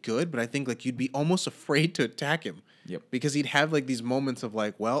really good, but I think like you'd be almost afraid to attack him. Yep. Because he'd have like these moments of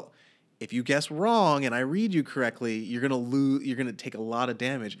like, well, if you guess wrong and I read you correctly, you're gonna lose. You're gonna take a lot of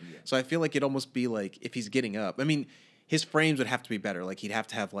damage. Yeah. So I feel like it'd almost be like if he's getting up. I mean, his frames would have to be better. Like he'd have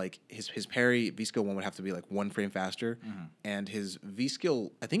to have like his parry V skill 1 would have to be like 1 frame faster, and his V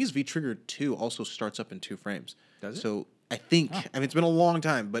skill, I think his V trigger 2 also starts up in 2 frames. Does it? So I think I mean it's been a long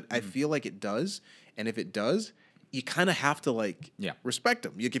time, but I feel like it does. And if it does, you kind of have to like respect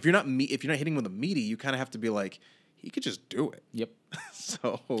him. If you're not hitting with a meaty, you kind of have to be like, he could just do it. Yep.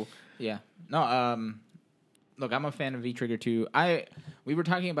 So yeah. No. Look, I'm a fan of V Trigger 2. We were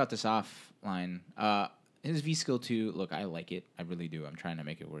talking about this offline. His V skill 2. Look, I like it. I really do. I'm trying to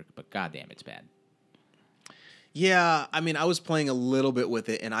make it work, but goddamn, it's bad. Yeah, I mean, I was playing a little bit with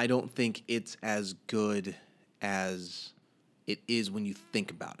it, and I don't think it's as good as it is when you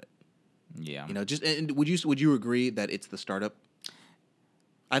think about it. Yeah. And would you agree that it's the startup?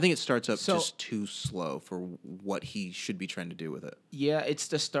 I think it starts up just too slow for what he should be trying to do with it. Yeah, it's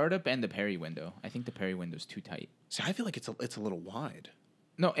the startup and the parry window. I think the parry window is too tight. See, I feel like it's a little wide.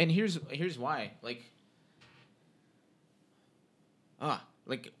 No, and here's why. Like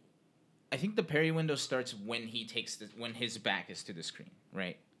I think the parry window starts when when his back is to the screen,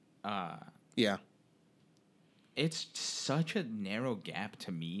 right? Yeah. It's such a narrow gap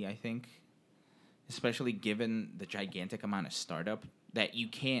to me, I think, especially given the gigantic amount of startup that you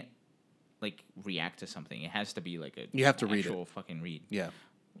can't like react to something. It has to be like you have to read actual it. fucking read. Yeah.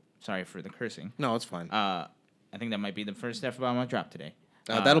 Sorry for the cursing. No, it's fine. I think that might be the first F-bomb I'll drop today.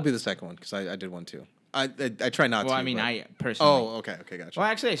 That'll be the second one because I did one too. I try not to. Well, I mean, I personally. Oh, okay, gotcha. Well,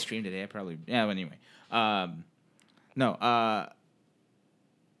 actually, I streamed today. I probably. Yeah, but anyway. No.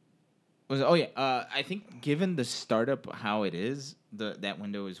 I think given the startup how it is, that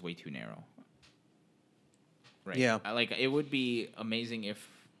window is way too narrow. Right. Yeah. Like it would be amazing if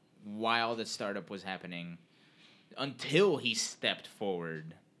while the startup was happening, until he stepped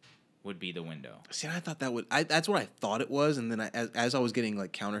forward, would be the window. See, I thought that would. That's what I thought it was, and then as I was getting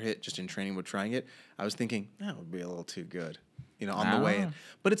like counter hit just in training with trying it, I was thinking that would be a little too good, on the way in.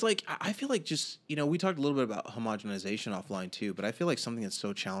 But it's like I feel like just we talked a little bit about homogenization offline too, but I feel like something that's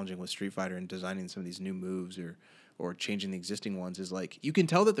so challenging with Street Fighter and designing some of these new moves or changing the existing ones is like you can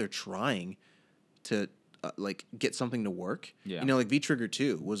tell that they're trying to like get something to work. Yeah. Like V Trigger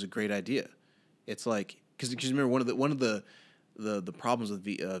 2 was a great idea. It's like because remember one of the problems with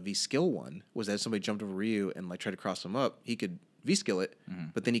V skill 1 was that if somebody jumped over Ryu and like tried to cross him up, he could V skill it,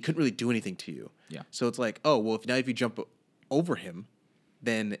 but then he couldn't really do anything to you. Yeah. So it's like, oh well, if you jump over him,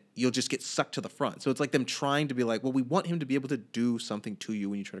 then you'll just get sucked to the front. So it's like them trying to be like, well, we want him to be able to do something to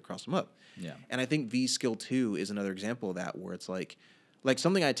you when you try to cross him up. Yeah. And I think V skill 2 is another example of that where it's like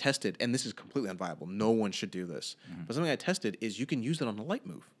something I tested, and this is completely unviable. No one should do this. But something I tested is you can use it on a light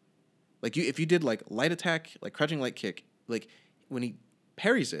move. Like if you did like light attack, like crouching light kick, like when he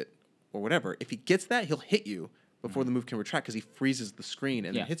parries it or whatever, if he gets that, he'll hit you before the move can retract because he freezes the screen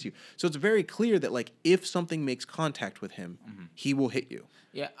and then hits you. So it's very clear that like if something makes contact with him, he will hit you.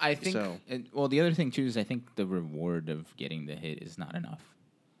 Yeah, I think. Well, the other thing too is I think the reward of getting the hit is not enough.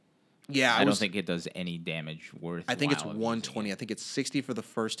 Yeah, I don't think it does any damage worth. I think it's 120. I think it's 60 for the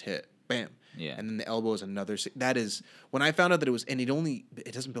first hit. Bam. Yeah. And then the elbow is another. That is when I found out that it was, and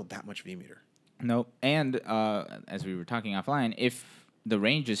it doesn't build that much V meter. Nope. And as we were talking offline, if the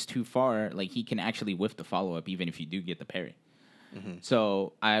range is too far, like he can actually whiff the follow up, even if you do get the parry.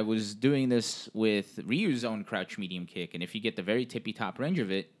 So I was doing this with Ryu's own crouch medium kick, and if you get the very tippy top range of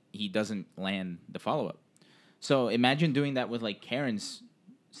it, he doesn't land the follow up. So imagine doing that with like Karen's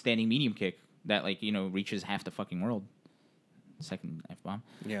standing medium kick that reaches half the fucking world. Second F-bomb.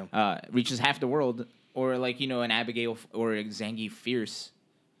 Yeah. Reaches half the world, or an Abigail or a Zangief Fierce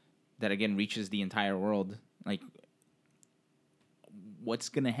that again reaches the entire world. Like, what's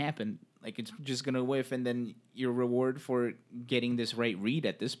gonna happen? Like, it's just gonna whiff, and then your reward for getting this right read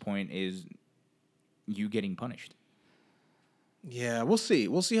at this point is you getting punished. Yeah, we'll see.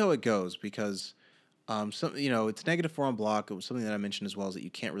 We'll see how it goes because, it's -4 on block. It was something that I mentioned as well is that you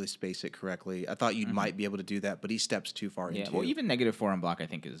can't really space it correctly. I thought you might be able to do that, but he steps too far into. Yeah, well, even -4 on block I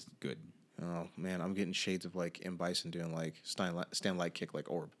think is good. Oh man, I'm getting shades of like M Bison doing like stand light kick like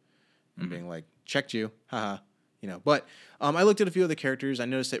Orb, and being like checked you, haha. But I looked at a few other characters. I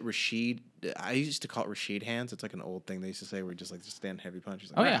noticed that Rashid, I used to call it Rashid hands. It's like an old thing they used to say where he just like stand heavy punch.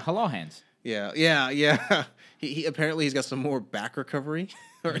 Like, yeah, hello hands. Yeah. He apparently he's got some more back recovery,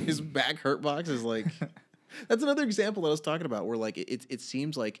 or his back hurt box is like. That's another example that I was talking about where like it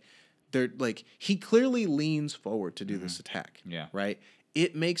seems like they're like he clearly leans forward to do this attack. Yeah. Right.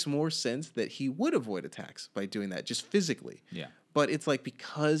 It makes more sense that he would avoid attacks by doing that just physically. Yeah. But it's like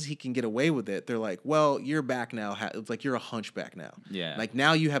because he can get away with it, they're like, well, you're back now. It's like you're a hunchback now. Yeah. Like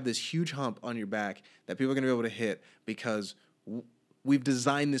now you have this huge hump on your back that people are going to be able to hit because we've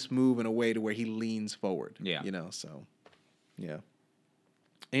designed this move in a way to where he leans forward. Yeah. So, yeah.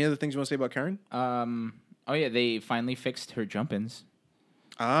 Any other things you want to say about Karen? Oh, yeah, they finally fixed her jump-ins.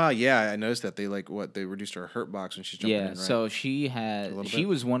 Yeah, I noticed that they reduced her hurt box when she's jumping in, right? So she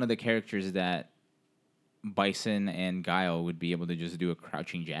was one of the characters that Bison and Guile would be able to just do a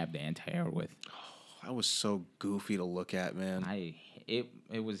crouching jab to anti-air with. Oh, that was so goofy to look at, man.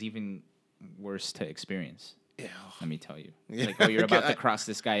 It was even worse to experience. Yeah. Let me tell you. Yeah. Like, you're about to cross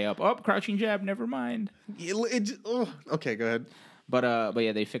this guy up. Oh, crouching jab, never mind. Okay, go ahead. But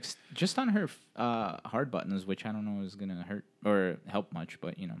yeah, they fixed just on her hard buttons, which I don't know is gonna hurt or help much,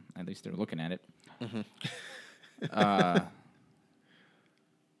 but at least they're looking at it.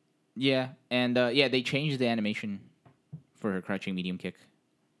 Yeah, and they changed the animation for her crouching medium kick.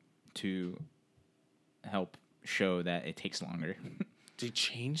 to help show that it takes longer. Did you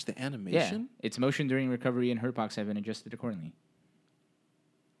change the animation? Yeah, its motion during recovery and hurtbox have been adjusted accordingly.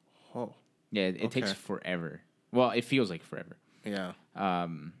 Oh. Yeah, it takes forever. Well, it feels like forever. Yeah.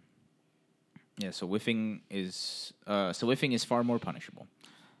 Yeah, so whiffing is far more punishable.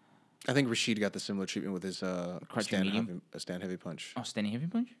 I think Rashid got the similar treatment with his stand heavy punch. Oh, standing heavy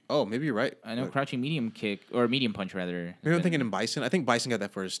punch? Oh, maybe you're right. I know crouching medium kick, or medium punch, rather. Maybe I'm thinking in Bison. I think Bison got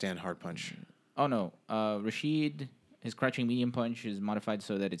that for his stand hard punch. Oh, no. Rashid, his crouching medium punch is modified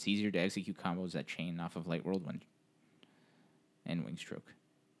so that it's easier to execute combos that chain off of Light Whirlwind and Wing Stroke.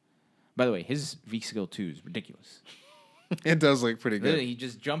 By the way, his V-Skill 2 is ridiculous. It does look pretty good. Literally, he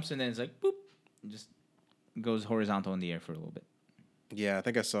just jumps and then it's like, boop, and just goes horizontal in the air for a little bit. Yeah, I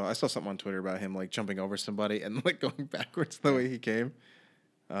think I saw something on Twitter about him like jumping over somebody and like going backwards the way he came.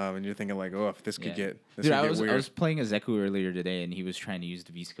 And you're thinking like, oh, if this could get weird. I weird. was playing a Zeku earlier today, and he was trying to use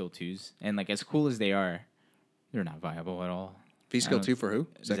the V-Skill 2s. And like as cool as they are, they're not viable at all. V-Skill 2 for who?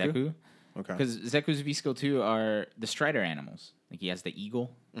 Zeku. Okay. Because Zeku's V-Skill 2 are the Strider animals. Like he has the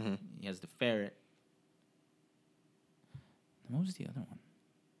eagle, he has the ferret. What was the other one?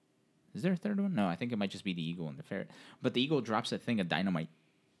 Is there a third one? No, I think it might just be the eagle and the ferret. But the eagle drops a thing of dynamite.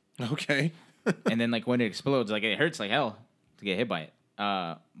 Okay. And then, like, when it explodes, like, it hurts like hell to get hit by it.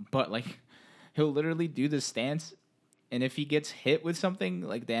 But, like, he'll literally do the stance, and if he gets hit with something,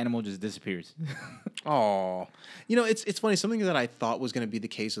 like, the animal just disappears. Oh. You know, it's funny. Something that I thought was going to be the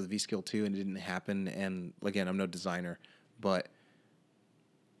case with V-Skill 2, and it didn't happen, and, again, I'm no designer, but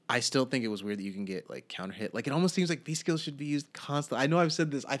I still think it was weird that you can get like counter hit. Like it almost seems like these skills should be used constantly. I know I've said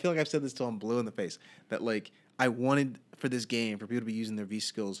this. I feel like I've said this till I'm blue in the face. That like I wanted for this game for people to be using their V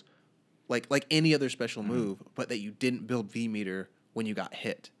skills like any other special move, but that you didn't build V meter when you got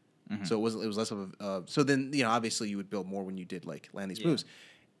hit. So it was less of a. So then obviously you would build more when you did like land these moves.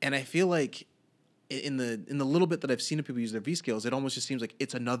 And I feel like in the little bit that I've seen of people use their V skills, it almost just seems like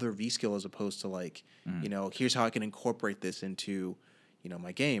it's another V skill as opposed to like here's how I can incorporate this into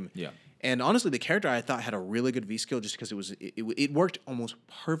my game. Yeah. And honestly, the character I thought had a really good V skill just because it worked almost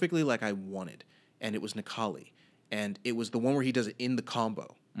perfectly like I wanted. And it was Nikali. And it was the one where he does it in the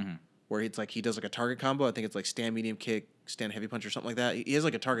combo. Where it's like he does like a target combo. I think it's like stand medium kick, stand heavy punch or something like that. He has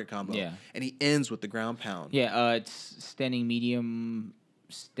like a target combo. Yeah. And he ends with the ground pound. Yeah, it's standing medium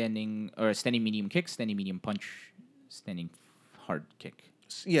kick, standing medium punch, standing hard kick.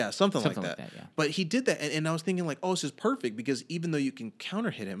 Yeah, something like that. Yeah. But he did that, and I was thinking like, oh, this is perfect because even though you can counter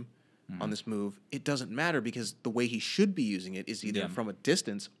hit him on this move, it doesn't matter because the way he should be using it is either from a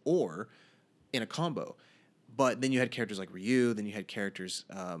distance or in a combo. But then you had characters like Ryu, then you had characters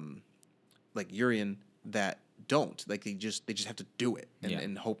like Urien that don't. Like they just have to do it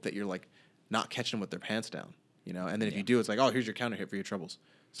and hope that you're like not catching them with their pants down, And then if you do, it's like, oh, here's your counter hit for your troubles.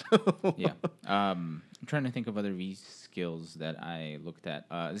 So yeah. I'm trying to think of other V skills that I looked at.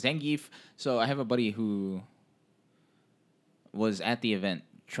 Zangief. So I have a buddy who was at the event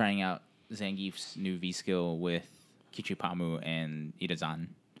trying out Zangief's new V skill with Kichipamu and Itazan.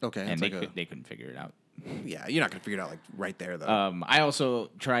 Okay. And they couldn't figure it out. Yeah, you're not going to figure it out like right there, though. I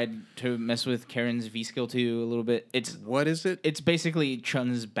also tried to mess with Karen's V skill too a little bit. What is it? It's basically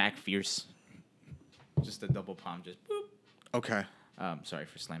Chun's back fierce. Just a double palm, just boop. Okay. Sorry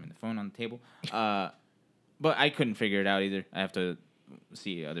for slamming the phone on the table. But I couldn't figure it out either. I have to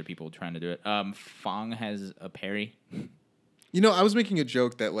see other people trying to do it. Fong has a parry. I was making a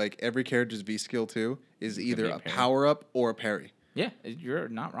joke that like every character's V skill too is either a power up or a parry. Yeah, you're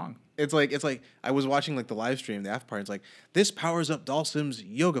not wrong. It's like I was watching like the live stream, the after party. It's like this powers up Dalsim's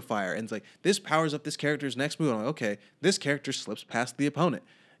Yoga Fire, and it's like this powers up this character's next move. And I'm like, okay, this character slips past the opponent.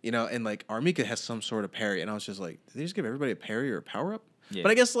 And like Armika has some sort of parry, and I was just like, did they just give everybody a parry or a power up? Yeah.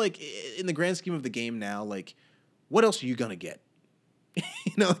 But I guess like in the grand scheme of the game now, like what else are you gonna get?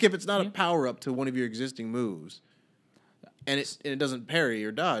 Like if it's not a power up to one of your existing moves, and it doesn't parry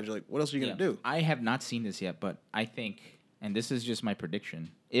or dodge, like what else are you gonna do? I have not seen this yet, but I think, and this is just my prediction,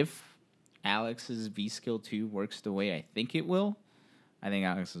 if Alex's V skill 2 works the way I think it will, I think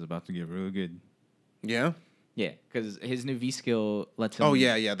Alex is about to get really good. Yeah. Yeah, because his new V skill lets him. Oh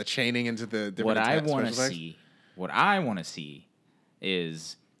yeah, the chaining into the different. What I want to see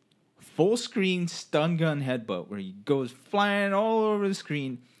is full screen stun gun headbutt where he goes flying all over the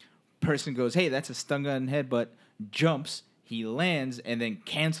screen. Person goes, "Hey, that's a stun gun headbutt." Jumps, he lands, and then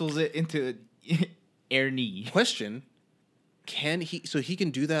cancels it into air knee. Question: Can he? So he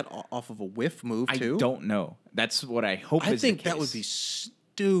can do that off of a whiff move too? I don't know. That's what I hope. I think that would be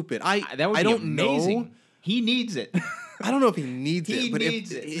stupid. That would be amazing. He needs it. I don't know if he needs He it, but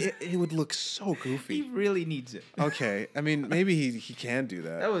needs it would look so He goofy. really needs it. Okay, I mean maybe he can do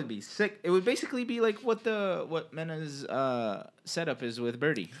that. That would be sick. It would basically be like what Mena's setup is with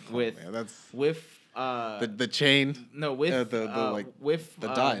Birdie. Man, that's With the chain. no with the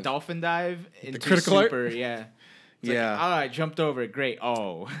dive. dolphin dive into critical art? super yeah. It's Yeah. Like, I jumped over it. Great.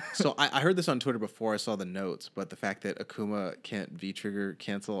 Oh. So I heard this on Twitter before I saw the notes, but the fact that Akuma can't V-trigger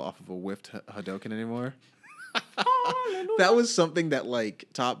cancel off of a whiffed Hadouken anymore. That was something that like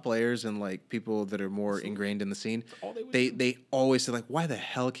top players and like people that are more ingrained in the scene, they always say like, why the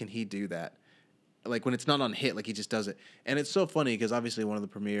hell can he do that? Like when it's not on hit, like he just does it. And it's so funny because obviously one of the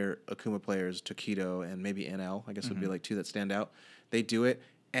premier Akuma players, Takedo and maybe NL, I guess would be like two that stand out. They do it.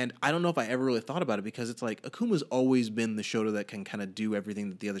 And I don't know if I ever really thought about it because it's like Akuma's always been the Shoto that can kind of do everything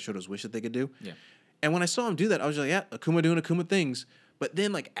that the other Shotos wish that they could do. Yeah. And when I saw him do that, I was like, yeah, Akuma doing Akuma things. But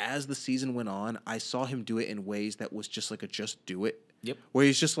then, like, as the season went on, I saw him do it in ways that was just like a just do it. Yep. Where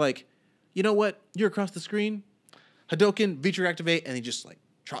he's just like, you know what? You're across the screen. Hadouken, V-trigger activate, and he just, like,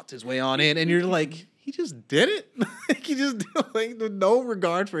 trots his way on in. And you're like, he just did it? Like, he just, like, with no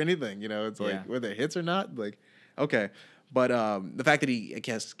regard for anything. You know, it's like, whether it hits or not, like, okay. But the fact that he, I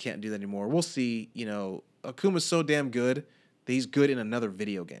guess, can't do that anymore, we'll see. You know, Akuma's so damn good that he's good in another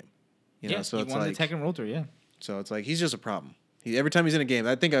video game. You know, so he it's won like, the Tekken World Tour, yeah. So it's like he's just a problem. Every time he's in a game,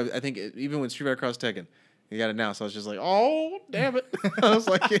 I think even when Street Fighter Cross Tekken, he got announced. I was just like, oh damn it! I was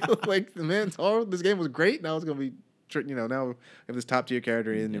like man, this game was great. Now it's gonna be, now we have this top tier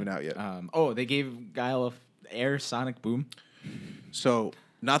character. He isn't even out yet. They gave Guile a air sonic boom. So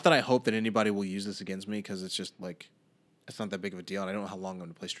not that I hope that anybody will use this against me because it's just like it's not that big of a deal, and I don't know how long I'm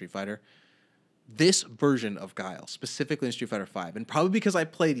going to play Street Fighter. This version of Guile, specifically in Street Fighter V, and probably because I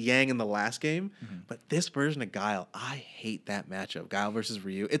played Yang in the last game, but this version of Guile, I hate that matchup, Guile versus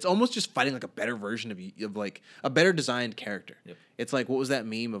Ryu. It's almost just fighting like a better version of like a better designed character. Yep. It's like, what was that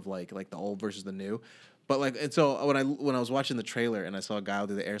meme of like the old versus the new? But like, and so when I was watching the trailer and I saw Guile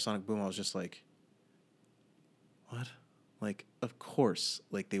do the air sonic boom, I was just like, what? Like, of course,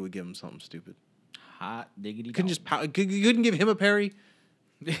 like they would give him something stupid. Hot diggity. Couldn't couldn't give him a parry,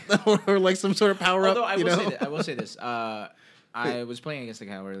 or like some sort of power up. Although I will say this. I was playing against the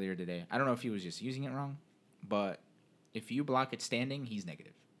guy earlier today. I don't know if he was just using it wrong, but if you block it standing, he's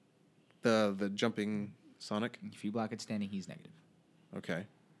negative. The jumping Sonic. If you block it standing, he's negative. Okay.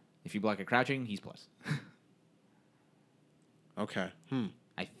 If you block it crouching, he's plus. Okay.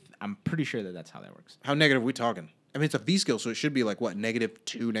 I'm pretty sure that's how that works. How negative are we talking? I mean, it's a V skill, so it should be like what,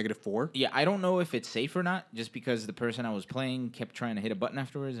 -2, -4? Yeah, I don't know if it's safe or not, just because the person I was playing kept trying to hit a button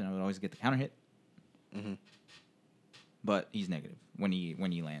afterwards, and I would always get the counter hit. Mm-hmm. But he's negative when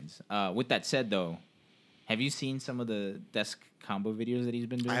he lands. With that said, though, have you seen some of the desk combo videos that he's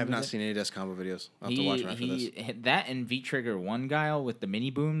been doing? I have not seen any desk combo videos. I'll have to watch them after this. That and V-Trigger 1 Guile with the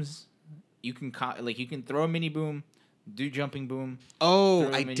mini booms, you can you can throw a mini boom, do jumping boom.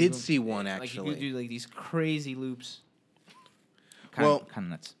 Oh, I did see one actually. Like you could do like these crazy loops. Kind of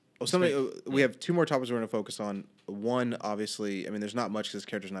nuts. We have two more topics we're going to focus on. One, obviously, I mean, there's not much because this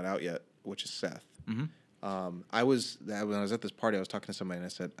character's not out yet, which is Seth. Mm-hmm. When I was at this party, I was talking to somebody and I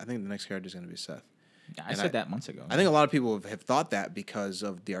said, I think the next character is going to be Seth. Yeah, I said that months ago. I think a lot of people have thought that because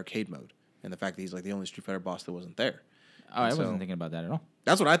of the arcade mode and the fact that he's like the only Street Fighter boss that wasn't there. Oh, I wasn't thinking about that at all.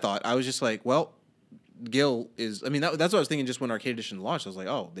 That's what I thought. I was just like, well, Gil is. I mean, that's what I was thinking. Just when Arcade Edition launched, I was like,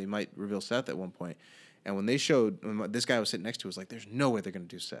 oh, they might reveal Seth at one point. And when they showed this guy I was sitting next to, was like, there's no way they're going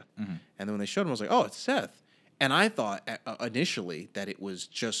to do Seth. Mm-hmm. And then when they showed him, I was like, oh, it's Seth. And I thought initially that it was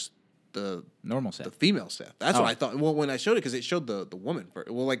just the normal Seth, the female Seth. That's what I thought. Well, when I showed it, because it showed the woman.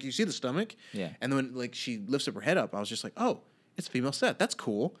 Well, like you see the stomach, yeah. And then when like she lifts up her head up, I was just like, oh, it's female Seth. That's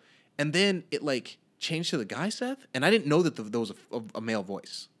cool. And then it like changed to the guy Seth, and I didn't know that there was a male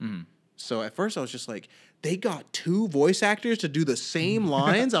voice. Mm-hmm. So at first I was just like, they got two voice actors to do the same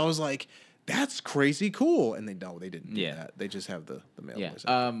lines. I was like, that's crazy cool. And they didn't do that. They just have the male voice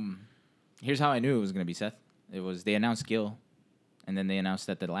actor. Here's how I knew it was going to be Seth. They announced Gil, and then they announced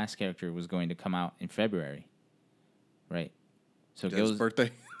that the last character was going to come out in February. Right. So Gil's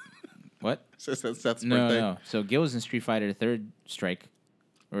birthday. What? So that's Seth's birthday. No. So Gil's in Street Fighter Third Strike,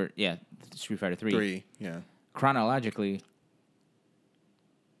 Street Fighter 3. 3, yeah. Chronologically,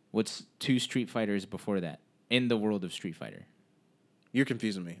 what's 2 Street Fighters before that in the world of Street Fighter? You're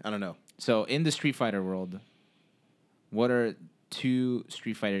confusing me. I don't know. So in the Street Fighter world, what are 2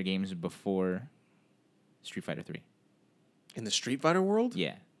 Street Fighter games before Street Fighter 3? In the Street Fighter world?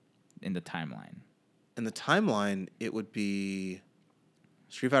 Yeah. In the timeline. In the timeline, it would be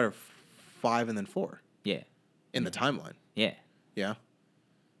Street Fighter 5 and then 4. Yeah. In the timeline. Yeah. Yeah.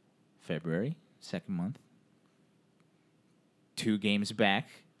 February, second month. 2 games back.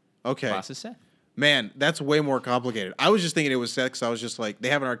 Okay. Boss is Seth. Man, that's way more complicated. I was just thinking it was Seth because I was just like, they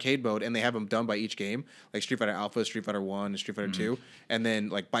have an arcade mode and they have them done by each game, like Street Fighter Alpha, Street Fighter 1, and Street Fighter 2. And then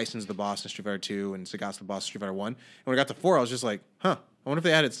like Bison's the boss in Street Fighter 2 and Sagat's the boss in Street Fighter 1. And when I got to 4, I was just like, I wonder if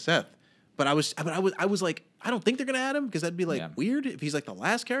they added Seth. But I was like, I don't think they're going to add him because that'd be like weird if he's like the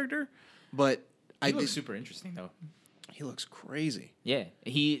last character. But he looks super interesting though. He looks crazy. Yeah.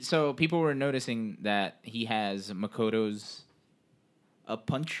 So people were noticing that he has Makoto's up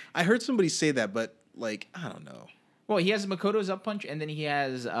punch. I heard somebody say that, but like, I don't know. Well, he has Makoto's up punch, and then he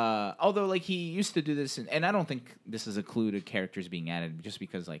has although like he used to do this, and I don't think this is a clue to characters being added, just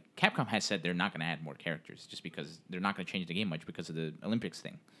because like Capcom has said they're not going to add more characters, just because they're not going to change the game much because of the Olympics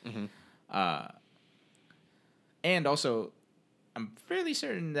thing. And also, I'm fairly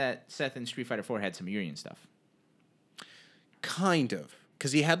certain that Seth in Street Fighter 4 had some Urian stuff. Kind of,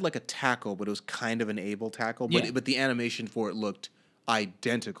 because he had like a tackle, but it was kind of an able tackle. But the animation for it looked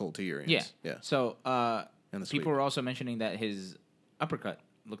identical to Urian's. Yeah. So people were also mentioning that his uppercut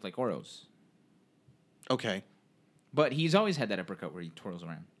looked like Oro's. Okay. But he's always had that uppercut where he twirls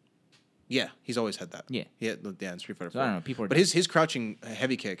around. Yeah, he's always had that. Yeah. In Street Fighter 4. So I don't know. People are but his crouching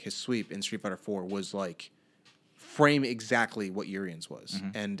heavy kick, his sweep in Street Fighter 4 was like frame exactly what Urian's was.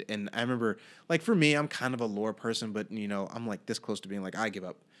 And I remember, like, for me, I'm kind of a lore person, but, you know, I'm, like, this close to being, like, I give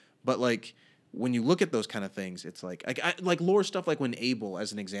up. But, like, when you look at those kind of things, it's like like lore stuff, like when Abel,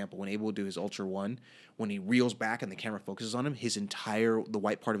 as an example, when Abel would do his Ultra 1, when he reels back and the camera focuses on him, the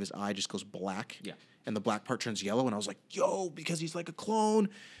white part of his eye just goes black. Yeah. And the black part turns yellow. And I was like, yo, because he's like a clone.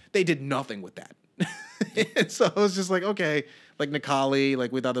 They did nothing with that. And so I was just like, okay, like Nikali,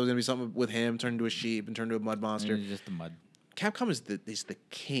 like we thought there was gonna be something with him, turned into a sheep and turned into a mud monster. It's just the mud. Capcom is the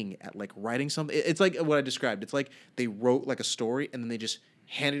king at like writing something. It's like what I described. It's like they wrote like a story and then they just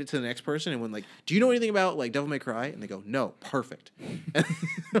handed it to the next person and went like, do you know anything about like Devil May Cry? And they go, no, perfect. And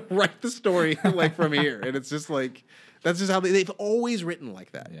write the story like from here. And it's just like, that's just how they've always written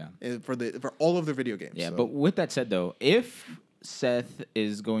like that. Yeah. For all of their video games. Yeah, so. but with that said though, if Seth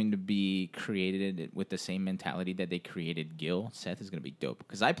is going to be created with the same mentality that they created Gil, Seth is going to be dope.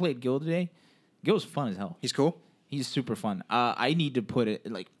 Because I played Gil today. Gil's fun as hell. He's cool? He's super fun. I need to put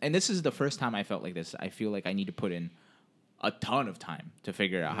it, like, and this is the first time I felt like this. I feel like I need to put in a ton of time to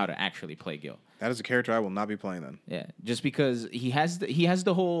figure out how to actually play Gil. That is a character I will not be playing then. Yeah, just because he has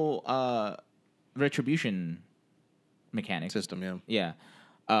the whole retribution mechanic. System, yeah.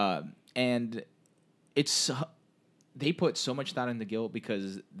 Yeah. And it's... They put so much thought into Gil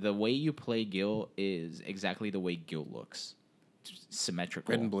because the way you play Gil is exactly the way Gil looks. It's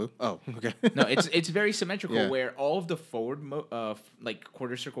symmetrical. Red and blue? Oh, okay. No, it's very symmetrical where all of the forward, like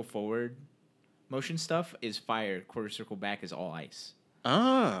quarter circle forward motion stuff is fire. Quarter circle back is all ice.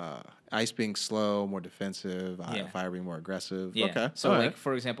 Ah. Ice being slow, more defensive. Fire being more aggressive. Yeah. Okay. So, like,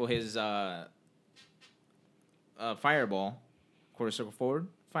 for example, his fireball, quarter circle forward,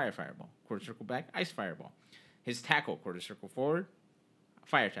 fireball. Quarter circle back, ice fireball. His tackle, quarter circle forward,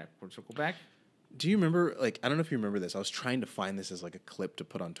 fire tackle, quarter circle back. Do you remember, like, I don't know if you remember this. I was trying to find this as, like, a clip to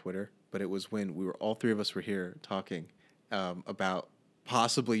put on Twitter, but it was when all three of us were here talking about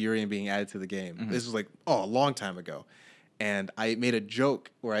possibly Urian being added to the game. Mm-hmm. This was, like, a long time ago. And I made a joke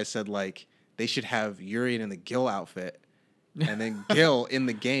where I said, like, they should have Urian in the Gil outfit and then Gil in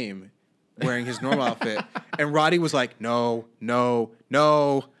the game wearing his normal outfit. And Roddy was like, no.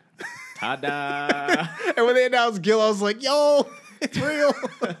 Ta-da! And when they announced Gil, I was like, yo, it's real.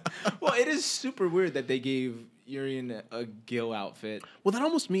 Well, it is super weird that they gave Urian a Gil outfit. Well, that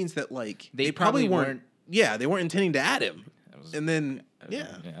almost means that, like, they probably weren't. Yeah, they weren't intending to add him. And then,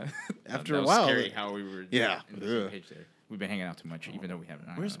 after a while. Scary how we were in the page there. We've been hanging out too much, even though we haven't.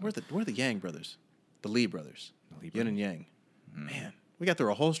 Where are the Yang brothers? The Lee brothers. Yin and Yang. Man, we got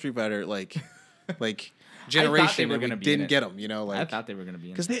through a whole Street Fighter, like generation and we didn't get them, you know, like I thought they were going to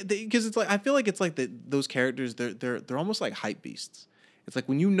be in because it's like I feel like it's like those characters they're almost like hype beasts. It's like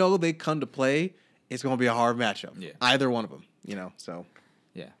when you know they come to play, it's going to be a hard matchup. Yeah. Either one of them, you know. So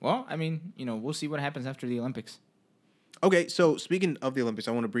yeah. Well, I mean, you know, we'll see what happens after the Olympics. Okay, so speaking of the Olympics,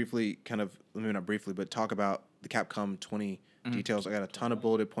 I want to briefly maybe not briefly, but talk about the Capcom 20 details. I got a ton of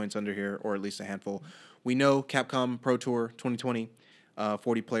bulleted points under here, or at least a handful. We know Capcom Pro Tour 2020.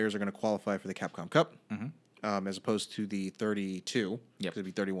 40 players are going to qualify for the Capcom Cup, as opposed to the 32. Yep. It'd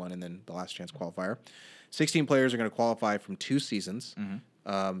be 31, and then the last chance qualifier. 16 players are going to qualify from 2 seasons,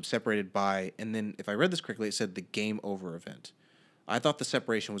 separated by, and then if I read this correctly, it said the Game Over event. I thought the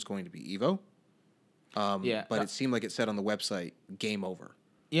separation was going to be Evo, but it seemed like it said on the website Game Over.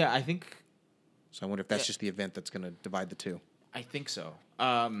 Yeah, I think. So I wonder if that's just the event that's going to divide the two. I think so.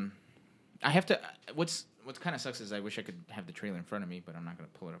 I have to. what kind of sucks is I wish I could have the trailer in front of me, but I'm not going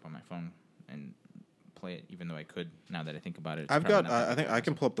to pull it up on my phone and play it, even though I could. Now that I think about it, I've got. I think I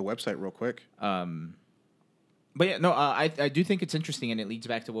can pull up the website real quick. But yeah, no, I do think it's interesting, and it leads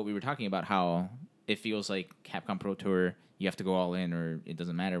back to what we were talking about, how it feels like Capcom Pro Tour, you have to go all in, or it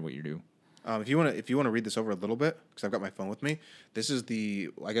doesn't matter what you do. If you want to read this over a little bit, because I've got my phone with me, this is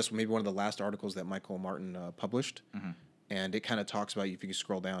I guess maybe one of the last articles that Michael Martin published, and it kind of talks about, if you can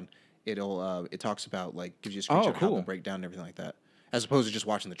scroll down, it talks about, like, gives you a screenshot of how the breakdown and everything like that, as opposed to just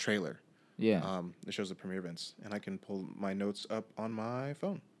watching the trailer. Yeah. It shows the premiere events, and I can pull my notes up on my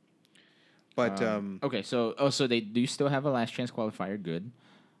phone. But okay, so they do still have a last chance qualifier. Good.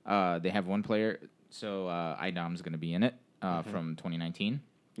 They have one player, so IDOM's going to be in it from 2019.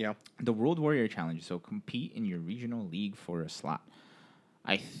 Yeah. The World Warrior Challenge. So compete in your regional league for a slot.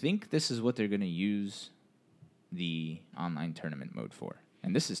 I think this is what they're going to use the online tournament mode for.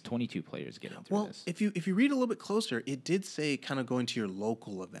 And this is 22 players getting through this. If you read a little bit closer, it did say kind of going to your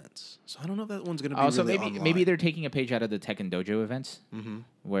local events. So I don't know if that one's going to be really online. Maybe they're taking a page out of the Tekken Dojo events,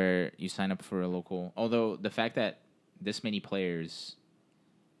 where you sign up for a local. Although the fact that this many players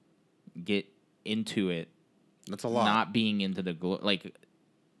get into it, that's a lot. Not being into the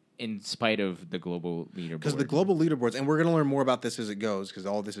in spite of the global leaderboard. Because the global leaderboards, and we're going to learn more about this as it goes, because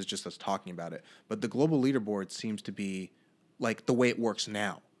all this is just us talking about it. But the global leaderboard seems to be like the way it works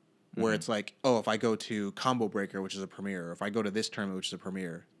now, where it's like, oh, if I go to Combo Breaker, which is a premier, or if I go to this tournament, which is a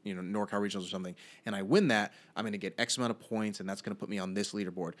premier, NorCal Regionals or something, and I win that, I'm going to get X amount of points, and that's going to put me on this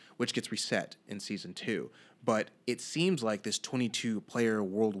leaderboard, which gets reset in Season 2. But it seems like this 22-player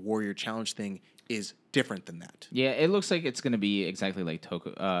World Warrior Challenge thing is different than that. Yeah, it looks like it's going to be exactly like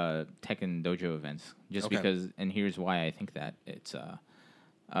Tekken Dojo events, because, and here's why I think that. It's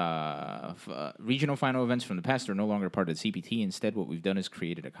regional final events from the past are no longer part of the CPT. Instead, what we've done is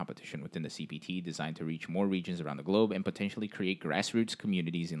created a competition within the CPT designed to reach more regions around the globe and potentially create grassroots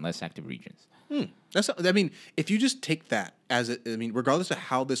communities in less active regions. If you just take that regardless of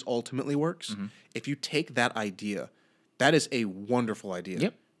how this ultimately works, if you take that idea, that is a wonderful idea.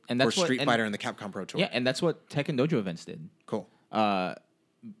 Yep. And that's for Street Fighter and the Capcom Pro Tour. Yeah, and that's what Tekken Dojo events did. Cool.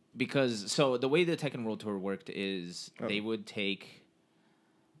 Because the way the Tekken World Tour worked is they would take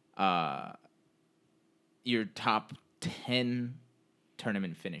your top 10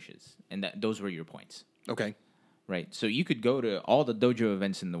 tournament finishes, and those were your points. Okay. Right. So you could go to all the dojo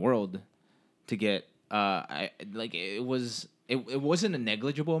events in the world to get it wasn't a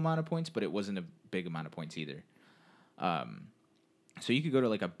negligible amount of points, but it wasn't a big amount of points either. So you could go to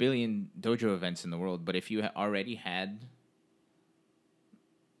like 1 billion dojo events in the world, but if you already had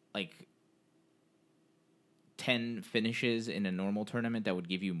like 10 finishes in a normal tournament that would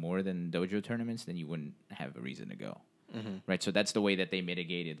give you more than dojo tournaments, then you wouldn't have a reason to go. Right? So that's the way that they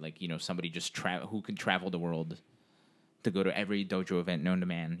mitigated, somebody just who could travel the world to go to every dojo event known to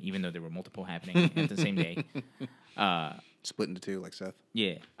man, even though there were multiple happening at the same day. Split into two, like Seth.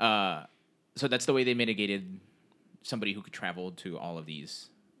 Yeah. So that's the way they mitigated somebody who could travel to all of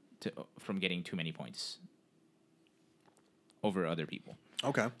these from getting too many points over other people.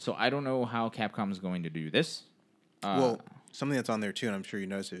 Okay. So I don't know how Capcom is going to do this. Something that's on there too, and I'm sure you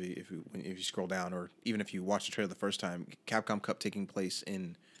notice if you scroll down, or even if you watch the trailer the first time, Capcom Cup taking place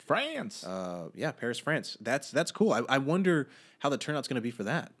in France. Paris, France. That's cool. I wonder how the turnout's going to be for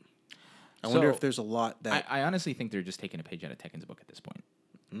that. I wonder if there's a lot that... I honestly think they're just taking a page out of Tekken's book at this point.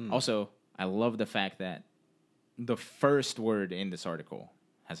 Also, I love the fact that the first word in this article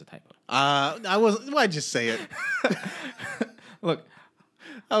has a typo. Why'd you say it? Look,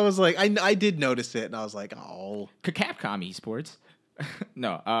 I was like, I did notice it, and I was like, oh. Capcom Esports.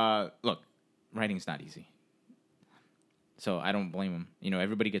 No, look, writing's not easy. So I don't blame him.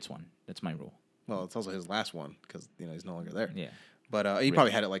 Everybody gets one. That's my rule. Well, it's also his last one, because, he's no longer there. Yeah. But he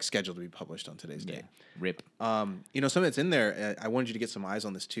probably had it scheduled to be published on today's date. Rip. Something that's in there. I wanted you to get some eyes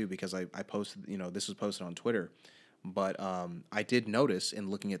on this too, because I posted. This was posted on Twitter, but I did notice in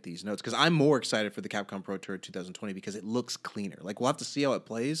looking at these notes, because I'm more excited for the Capcom Pro Tour 2020 because it looks cleaner. We'll have to see how it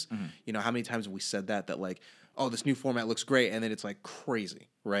plays. How many times have we said that oh, this new format looks great, and then it's crazy,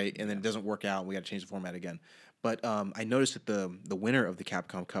 right? And then it doesn't work out, and we got to change the format again. But I noticed that the winner of the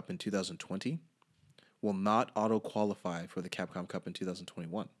Capcom Cup in 2020 will not auto-qualify for the Capcom Cup in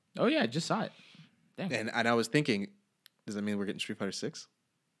 2021. Oh, yeah, I just saw it. Dang. And I was thinking, does that mean we're getting Street Fighter 6?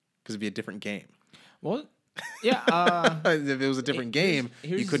 Because it'd be a different game. Well, yeah. If it was a different game,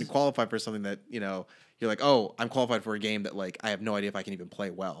 you couldn't qualify for something that, you're like, oh, I'm qualified for a game that, I have no idea if I can even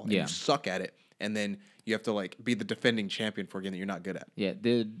play well. And you suck at it. And then you have to, be the defending champion for a game that you're not good at. Yeah,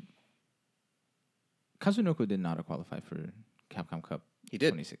 Kazunoko did not qualify for Capcom Cup. He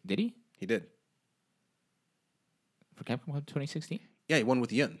did. 26. Did he? He did. for Capcom Cup 2016? Yeah, he won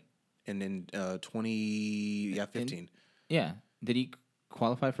with Yun, and in 15. Yeah. Did he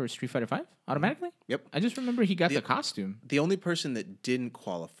qualify for Street Fighter 5 automatically? Yep. I just remember he got the costume. The only person that didn't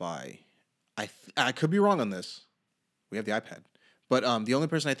qualify, I could be wrong on this. We have the iPad, but the only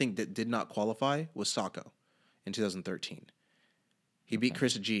person I think that did not qualify was Sako in 2013. He beat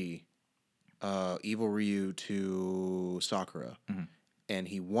Chris G, Evil Ryu to Sakura, and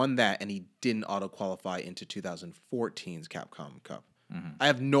he won that, and he didn't auto qualify into 2014's Capcom Cup. I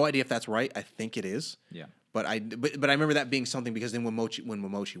have no idea if that's right. I think it is. Yeah. But I remember that being something because then when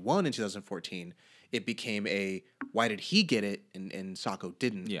Momochi won in 2014, it became a why did he get it and Sako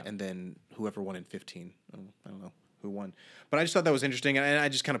didn't? Yeah. And then whoever won in 15, I don't know who won. But I just thought that was interesting, and I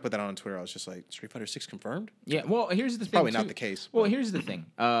just kind of put that on Twitter. I was just like, Street Fighter 6 confirmed? Yeah. Well, here's the thing. Probably not the case. Well, here's the thing.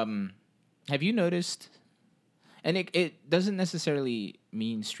 Have you noticed? And it doesn't necessarily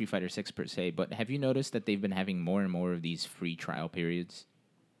mean Street Fighter 6 per se, but have you noticed that they've been having more and more of these free trial periods?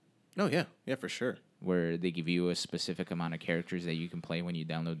 Oh yeah, for sure. Where they give you a specific amount of characters that you can play when you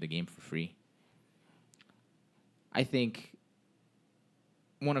download the game for free. I think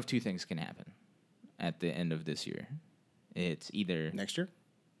one of two things can happen at the end of this year. It's either... Next year?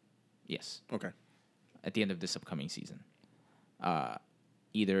 Yes. Okay. At the end of this upcoming season.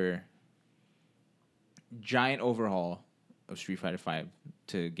 Either giant overhaul of Street Fighter V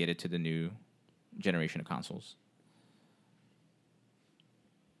to get it to the new generation of consoles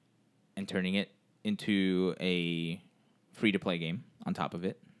and turning it into a free-to-play game on top of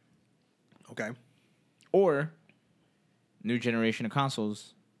it. Okay. Or new generation of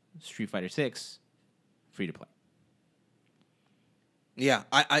consoles, Street Fighter 6, free-to-play. Yeah,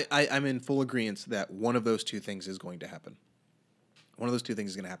 I'm in full agreement that one of those two things is going to happen. One of those two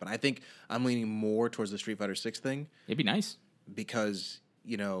things is going to happen. I think I'm leaning more towards the Street Fighter 6 thing. It'd be nice. Because,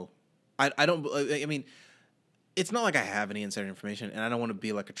 I don't... I mean... It's not like I have any insider information, and I don't want to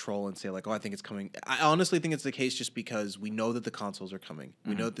be like a troll and say like, "Oh, I think it's coming." I honestly think it's the case just because we know that the consoles are coming.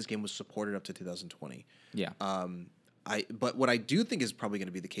 We know that this game was supported up to 2020. Yeah. But what I do think is probably going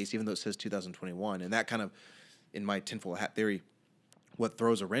to be the case, even though it says 2021, and that kind of, in my tinfoil hat theory, what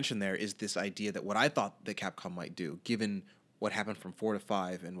throws a wrench in there is this idea that what I thought that Capcom might do, given what happened from 4 to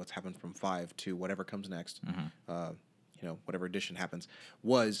 5 and what's happened from 5 to whatever comes next, whatever edition happens,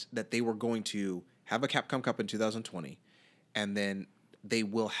 was that they were going to have a Capcom Cup in 2020, and then they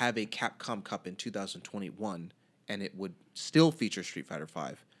will have a Capcom Cup in 2021, and it would still feature Street Fighter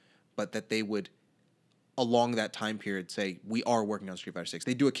V, but that they would, along that time period, say, we are working on Street Fighter 6.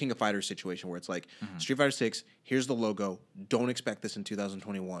 They do a King of Fighters situation where it's like, Street Fighter 6, here's the logo, don't expect this in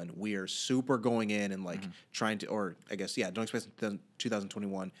 2021. We are super going in and trying to, or I guess, don't expect it in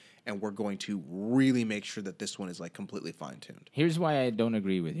 2021, and we're going to really make sure that this one is like completely fine-tuned. Here's why I don't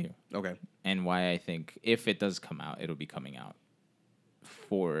agree with you. Okay. And why I think if it does come out, it'll be coming out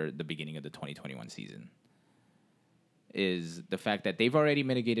for the beginning of the 2021 season, is the fact that they've already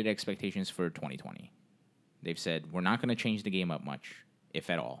mitigated expectations for 2020. They've said, we're not going to change the game up much,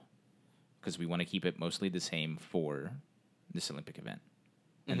 if at all, because we want to keep it mostly the same for this Olympic event.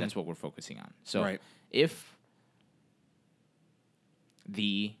 And that's what we're focusing on. So if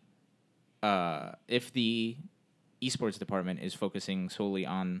the esports department is focusing solely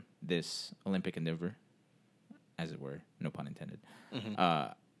on this Olympic endeavor, as it were, no pun intended,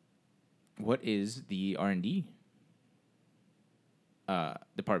 what is the R&D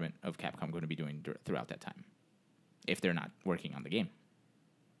department of Capcom going to be doing throughout that time if they're not working on the game?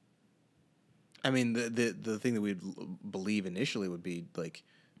 I mean, the thing that we'd believe initially would be like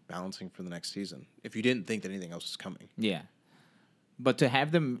balancing for the next season if you didn't think that anything else was coming. Yeah. But to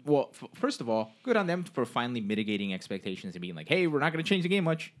have them, well, first of all, good on them for finally mitigating expectations and being like, hey, we're not going to change the game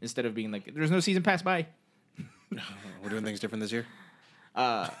much, instead of being like, there's no season pass by. We're doing things different this year.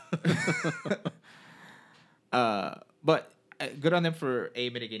 But good on them for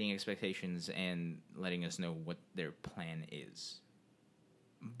mitigating expectations and letting us know what their plan is.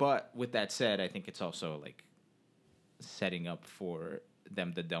 But with that said, I think it's also like setting up for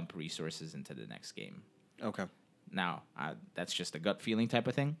them to dump resources into the next game. Okay. Now, that's just a gut feeling type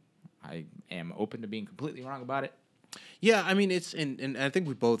of thing. I am open to being completely wrong about it. Yeah, I mean, it's and I think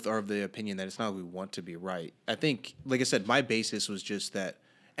we both are of the opinion that it's not we want to be right. I think, like I said, my basis was just that,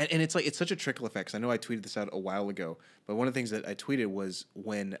 and it's like it's such a trickle effect. 'Cause I know I tweeted this out a while ago, but one of the things that I tweeted was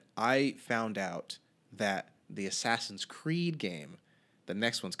when I found out that the Assassin's Creed game, the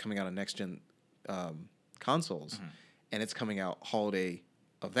next one's coming out on next gen consoles, and it's coming out holiday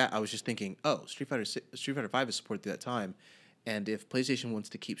of that. I was just thinking, oh, Street Fighter 5 is supported through that time, And if PlayStation wants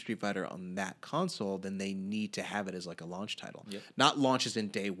to keep Street Fighter on that console, then they need to have it as like a launch title. Yep. Not launches in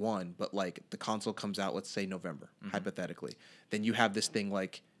day one, but like the console comes out, let's say November, hypothetically. Then you have this thing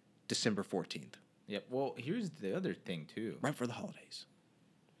like December 14th. Yep. Well, here's the other thing, too. Right for the holidays.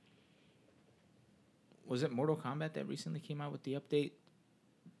 Was it Mortal Kombat that recently came out with the update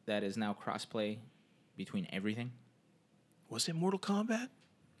that is now crossplay between everything? Was it Mortal Kombat?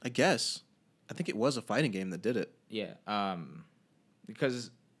 I guess. I think it was a fighting game that did it. Yeah.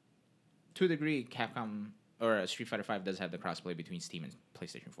 Because to a degree, Capcom or Street Fighter V does have the crossplay between Steam and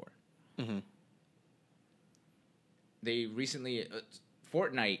PlayStation 4. Mm-hmm. They recently...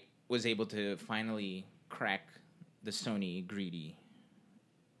 Fortnite was able to finally crack the Sony greedy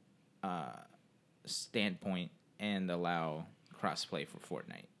standpoint and allow crossplay for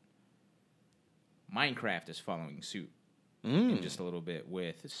Fortnite. Minecraft is following suit in just a little bit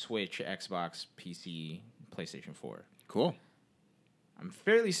with Switch, Xbox, PC, PlayStation 4. Cool. I'm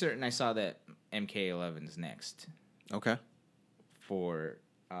fairly certain I saw that MK11's next. Okay. For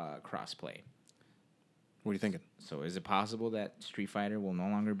crossplay. What are you thinking? So is it possible that Street Fighter will no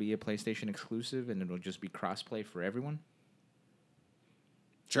longer be a PlayStation exclusive and it'll just be crossplay for everyone?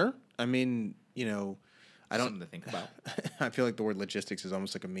 Sure. I mean, you know, I don't... Something to think about. I feel like the word logistics is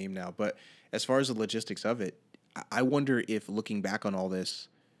almost like a meme now. But as far as the logistics of it, I wonder if looking back on all this,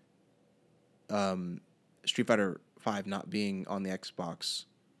 Street Fighter V not being on the Xbox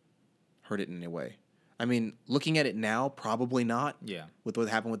hurt it in any way. I mean, looking at it now, probably not. Yeah. With what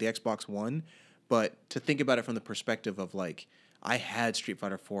happened with the Xbox One. But to think about it from the perspective of, like, I had Street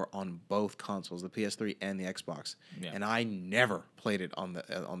Fighter 4 on both consoles, the PS3 and the Xbox, and I never played it on the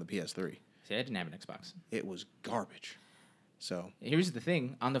PS3. See, I didn't have an Xbox. It was garbage. So here's the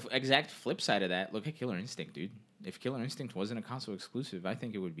thing: on the exact flip side of that, look at Killer Instinct, dude. If Killer Instinct wasn't a console exclusive, I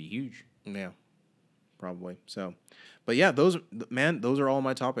think it would be huge. Yeah, probably. So, but yeah, those are all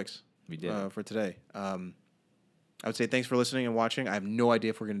my topics. We did for today. I would say thanks for listening and watching. I have no idea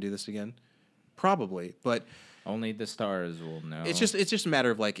if we're going to do this again. Probably, but only the stars will know. It's just a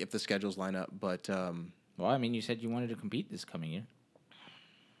matter of like if the schedules line up. But well, I mean, you said you wanted to compete this coming year.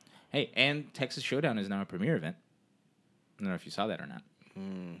 Hey, and Texas Showdown is now a premier event. I don't know if you saw that or not.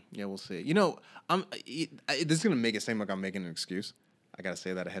 Yeah, we'll see. You know, this is gonna make it seem like I'm making an excuse. I gotta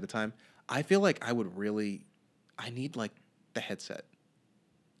say that ahead of time. I feel like I need like the headset,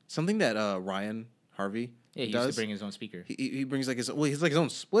 something that Ryan Harvey. Yeah, he used to bring his own speaker. He brings like he's like his own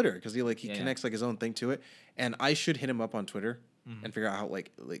splitter because he connects like his own thing to it. And I should hit him up on Twitter and figure out how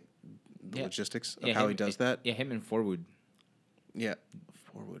like the logistics of how he does that. Yeah, him and Forwood. Yeah,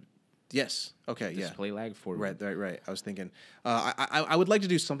 Forwood. Yes. Okay. Display lag Forwood. Right. I was thinking. I would like to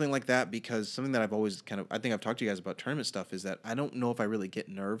do something like that because something that I've always I think I've talked to you guys about tournament stuff is that I don't know if I really get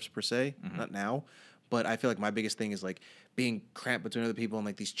nerves per se. Not now. But I feel like my biggest thing is like being cramped between other people and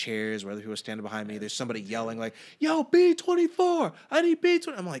like these chairs where other people are standing behind me. There's somebody yelling like, "Yo, B24! I need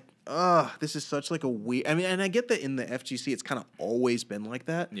B20." I'm like, this is such like a weird. I mean, and I get that in the FGC, it's kind of always been like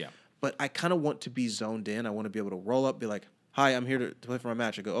that. Yeah. But I kind of want to be zoned in. I want to be able to roll up, be like, "Hi, I'm here to play for my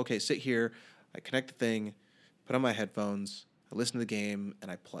match." I go, "Okay, sit here." I connect the thing, put on my headphones, I listen to the game, and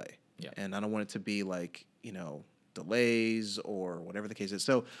I play. Yeah. And I don't want it to be like, delays or whatever the case is.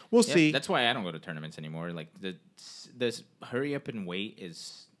 So we'll see. That's why I don't go to tournaments anymore. Like this hurry up and wait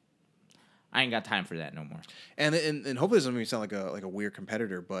is, I ain't got time for that no more. And hopefully this doesn't make me sound like a weird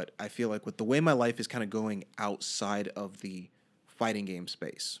competitor, but I feel like with the way my life is kind of going outside of the fighting game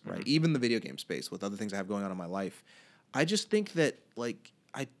space, right? Even the video game space with other things I have going on in my life, I just think that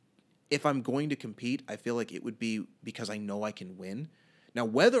if I'm going to compete, I feel like it would be because I know I can win. Now,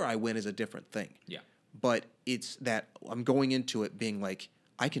 whether I win is a different thing. Yeah. But it's that I'm going into it being like,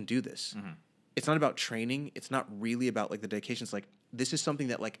 I can do this. It's not about training. It's not really about like the dedication. It's like, this is something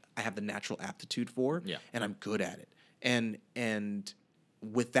that like I have the natural aptitude for, and I'm good at it. And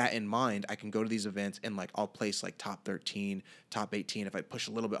with that in mind, I can go to these events and like I'll place like top 13, top 18. If I push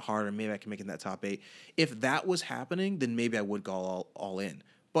a little bit harder, maybe I can make it in that top 8. If that was happening, then maybe I would go all in.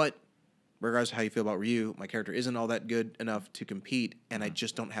 But regardless of how you feel about Ryu, my character isn't all that good enough to compete, and I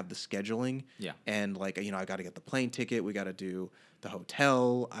just don't have the scheduling. Yeah. And I got to get the plane ticket. We got to do the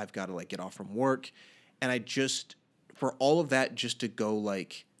hotel. I've got to like get off from work, and I just for all of that just to go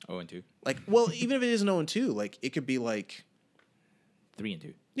like 0-2. Like, well, even if it is an 0-2, like it could be like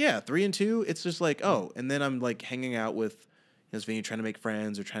 3-2. Yeah, 3-2. It's just like and then I'm like hanging out with this venue, trying to make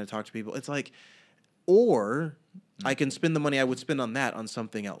friends or trying to talk to people. It's like, or I can spend the money I would spend on that on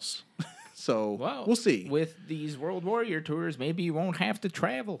something else. So we'll see. With these World Warrior tours, maybe you won't have to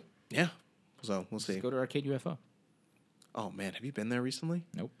travel. Yeah. So we'll see. Let's go to Arcade UFO. Oh, man. Have you been there recently?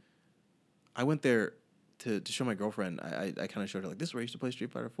 Nope. I went there to show my girlfriend. I kind of showed her like, this is where I used to play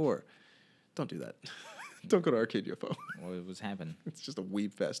Street Fighter 4. Don't do that. Don't go to Arcade UFO. What was happening? It's just a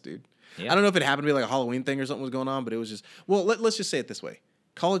weeb fest, dude. Yeah. I don't know if it happened to be like a Halloween thing or something was going on, but it was just, well, let's just say it this way.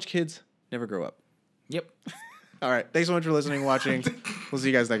 College kids never grow up. Yep. All right. Thanks so much for listening, watching. We'll see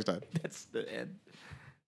you guys next time. That's the end.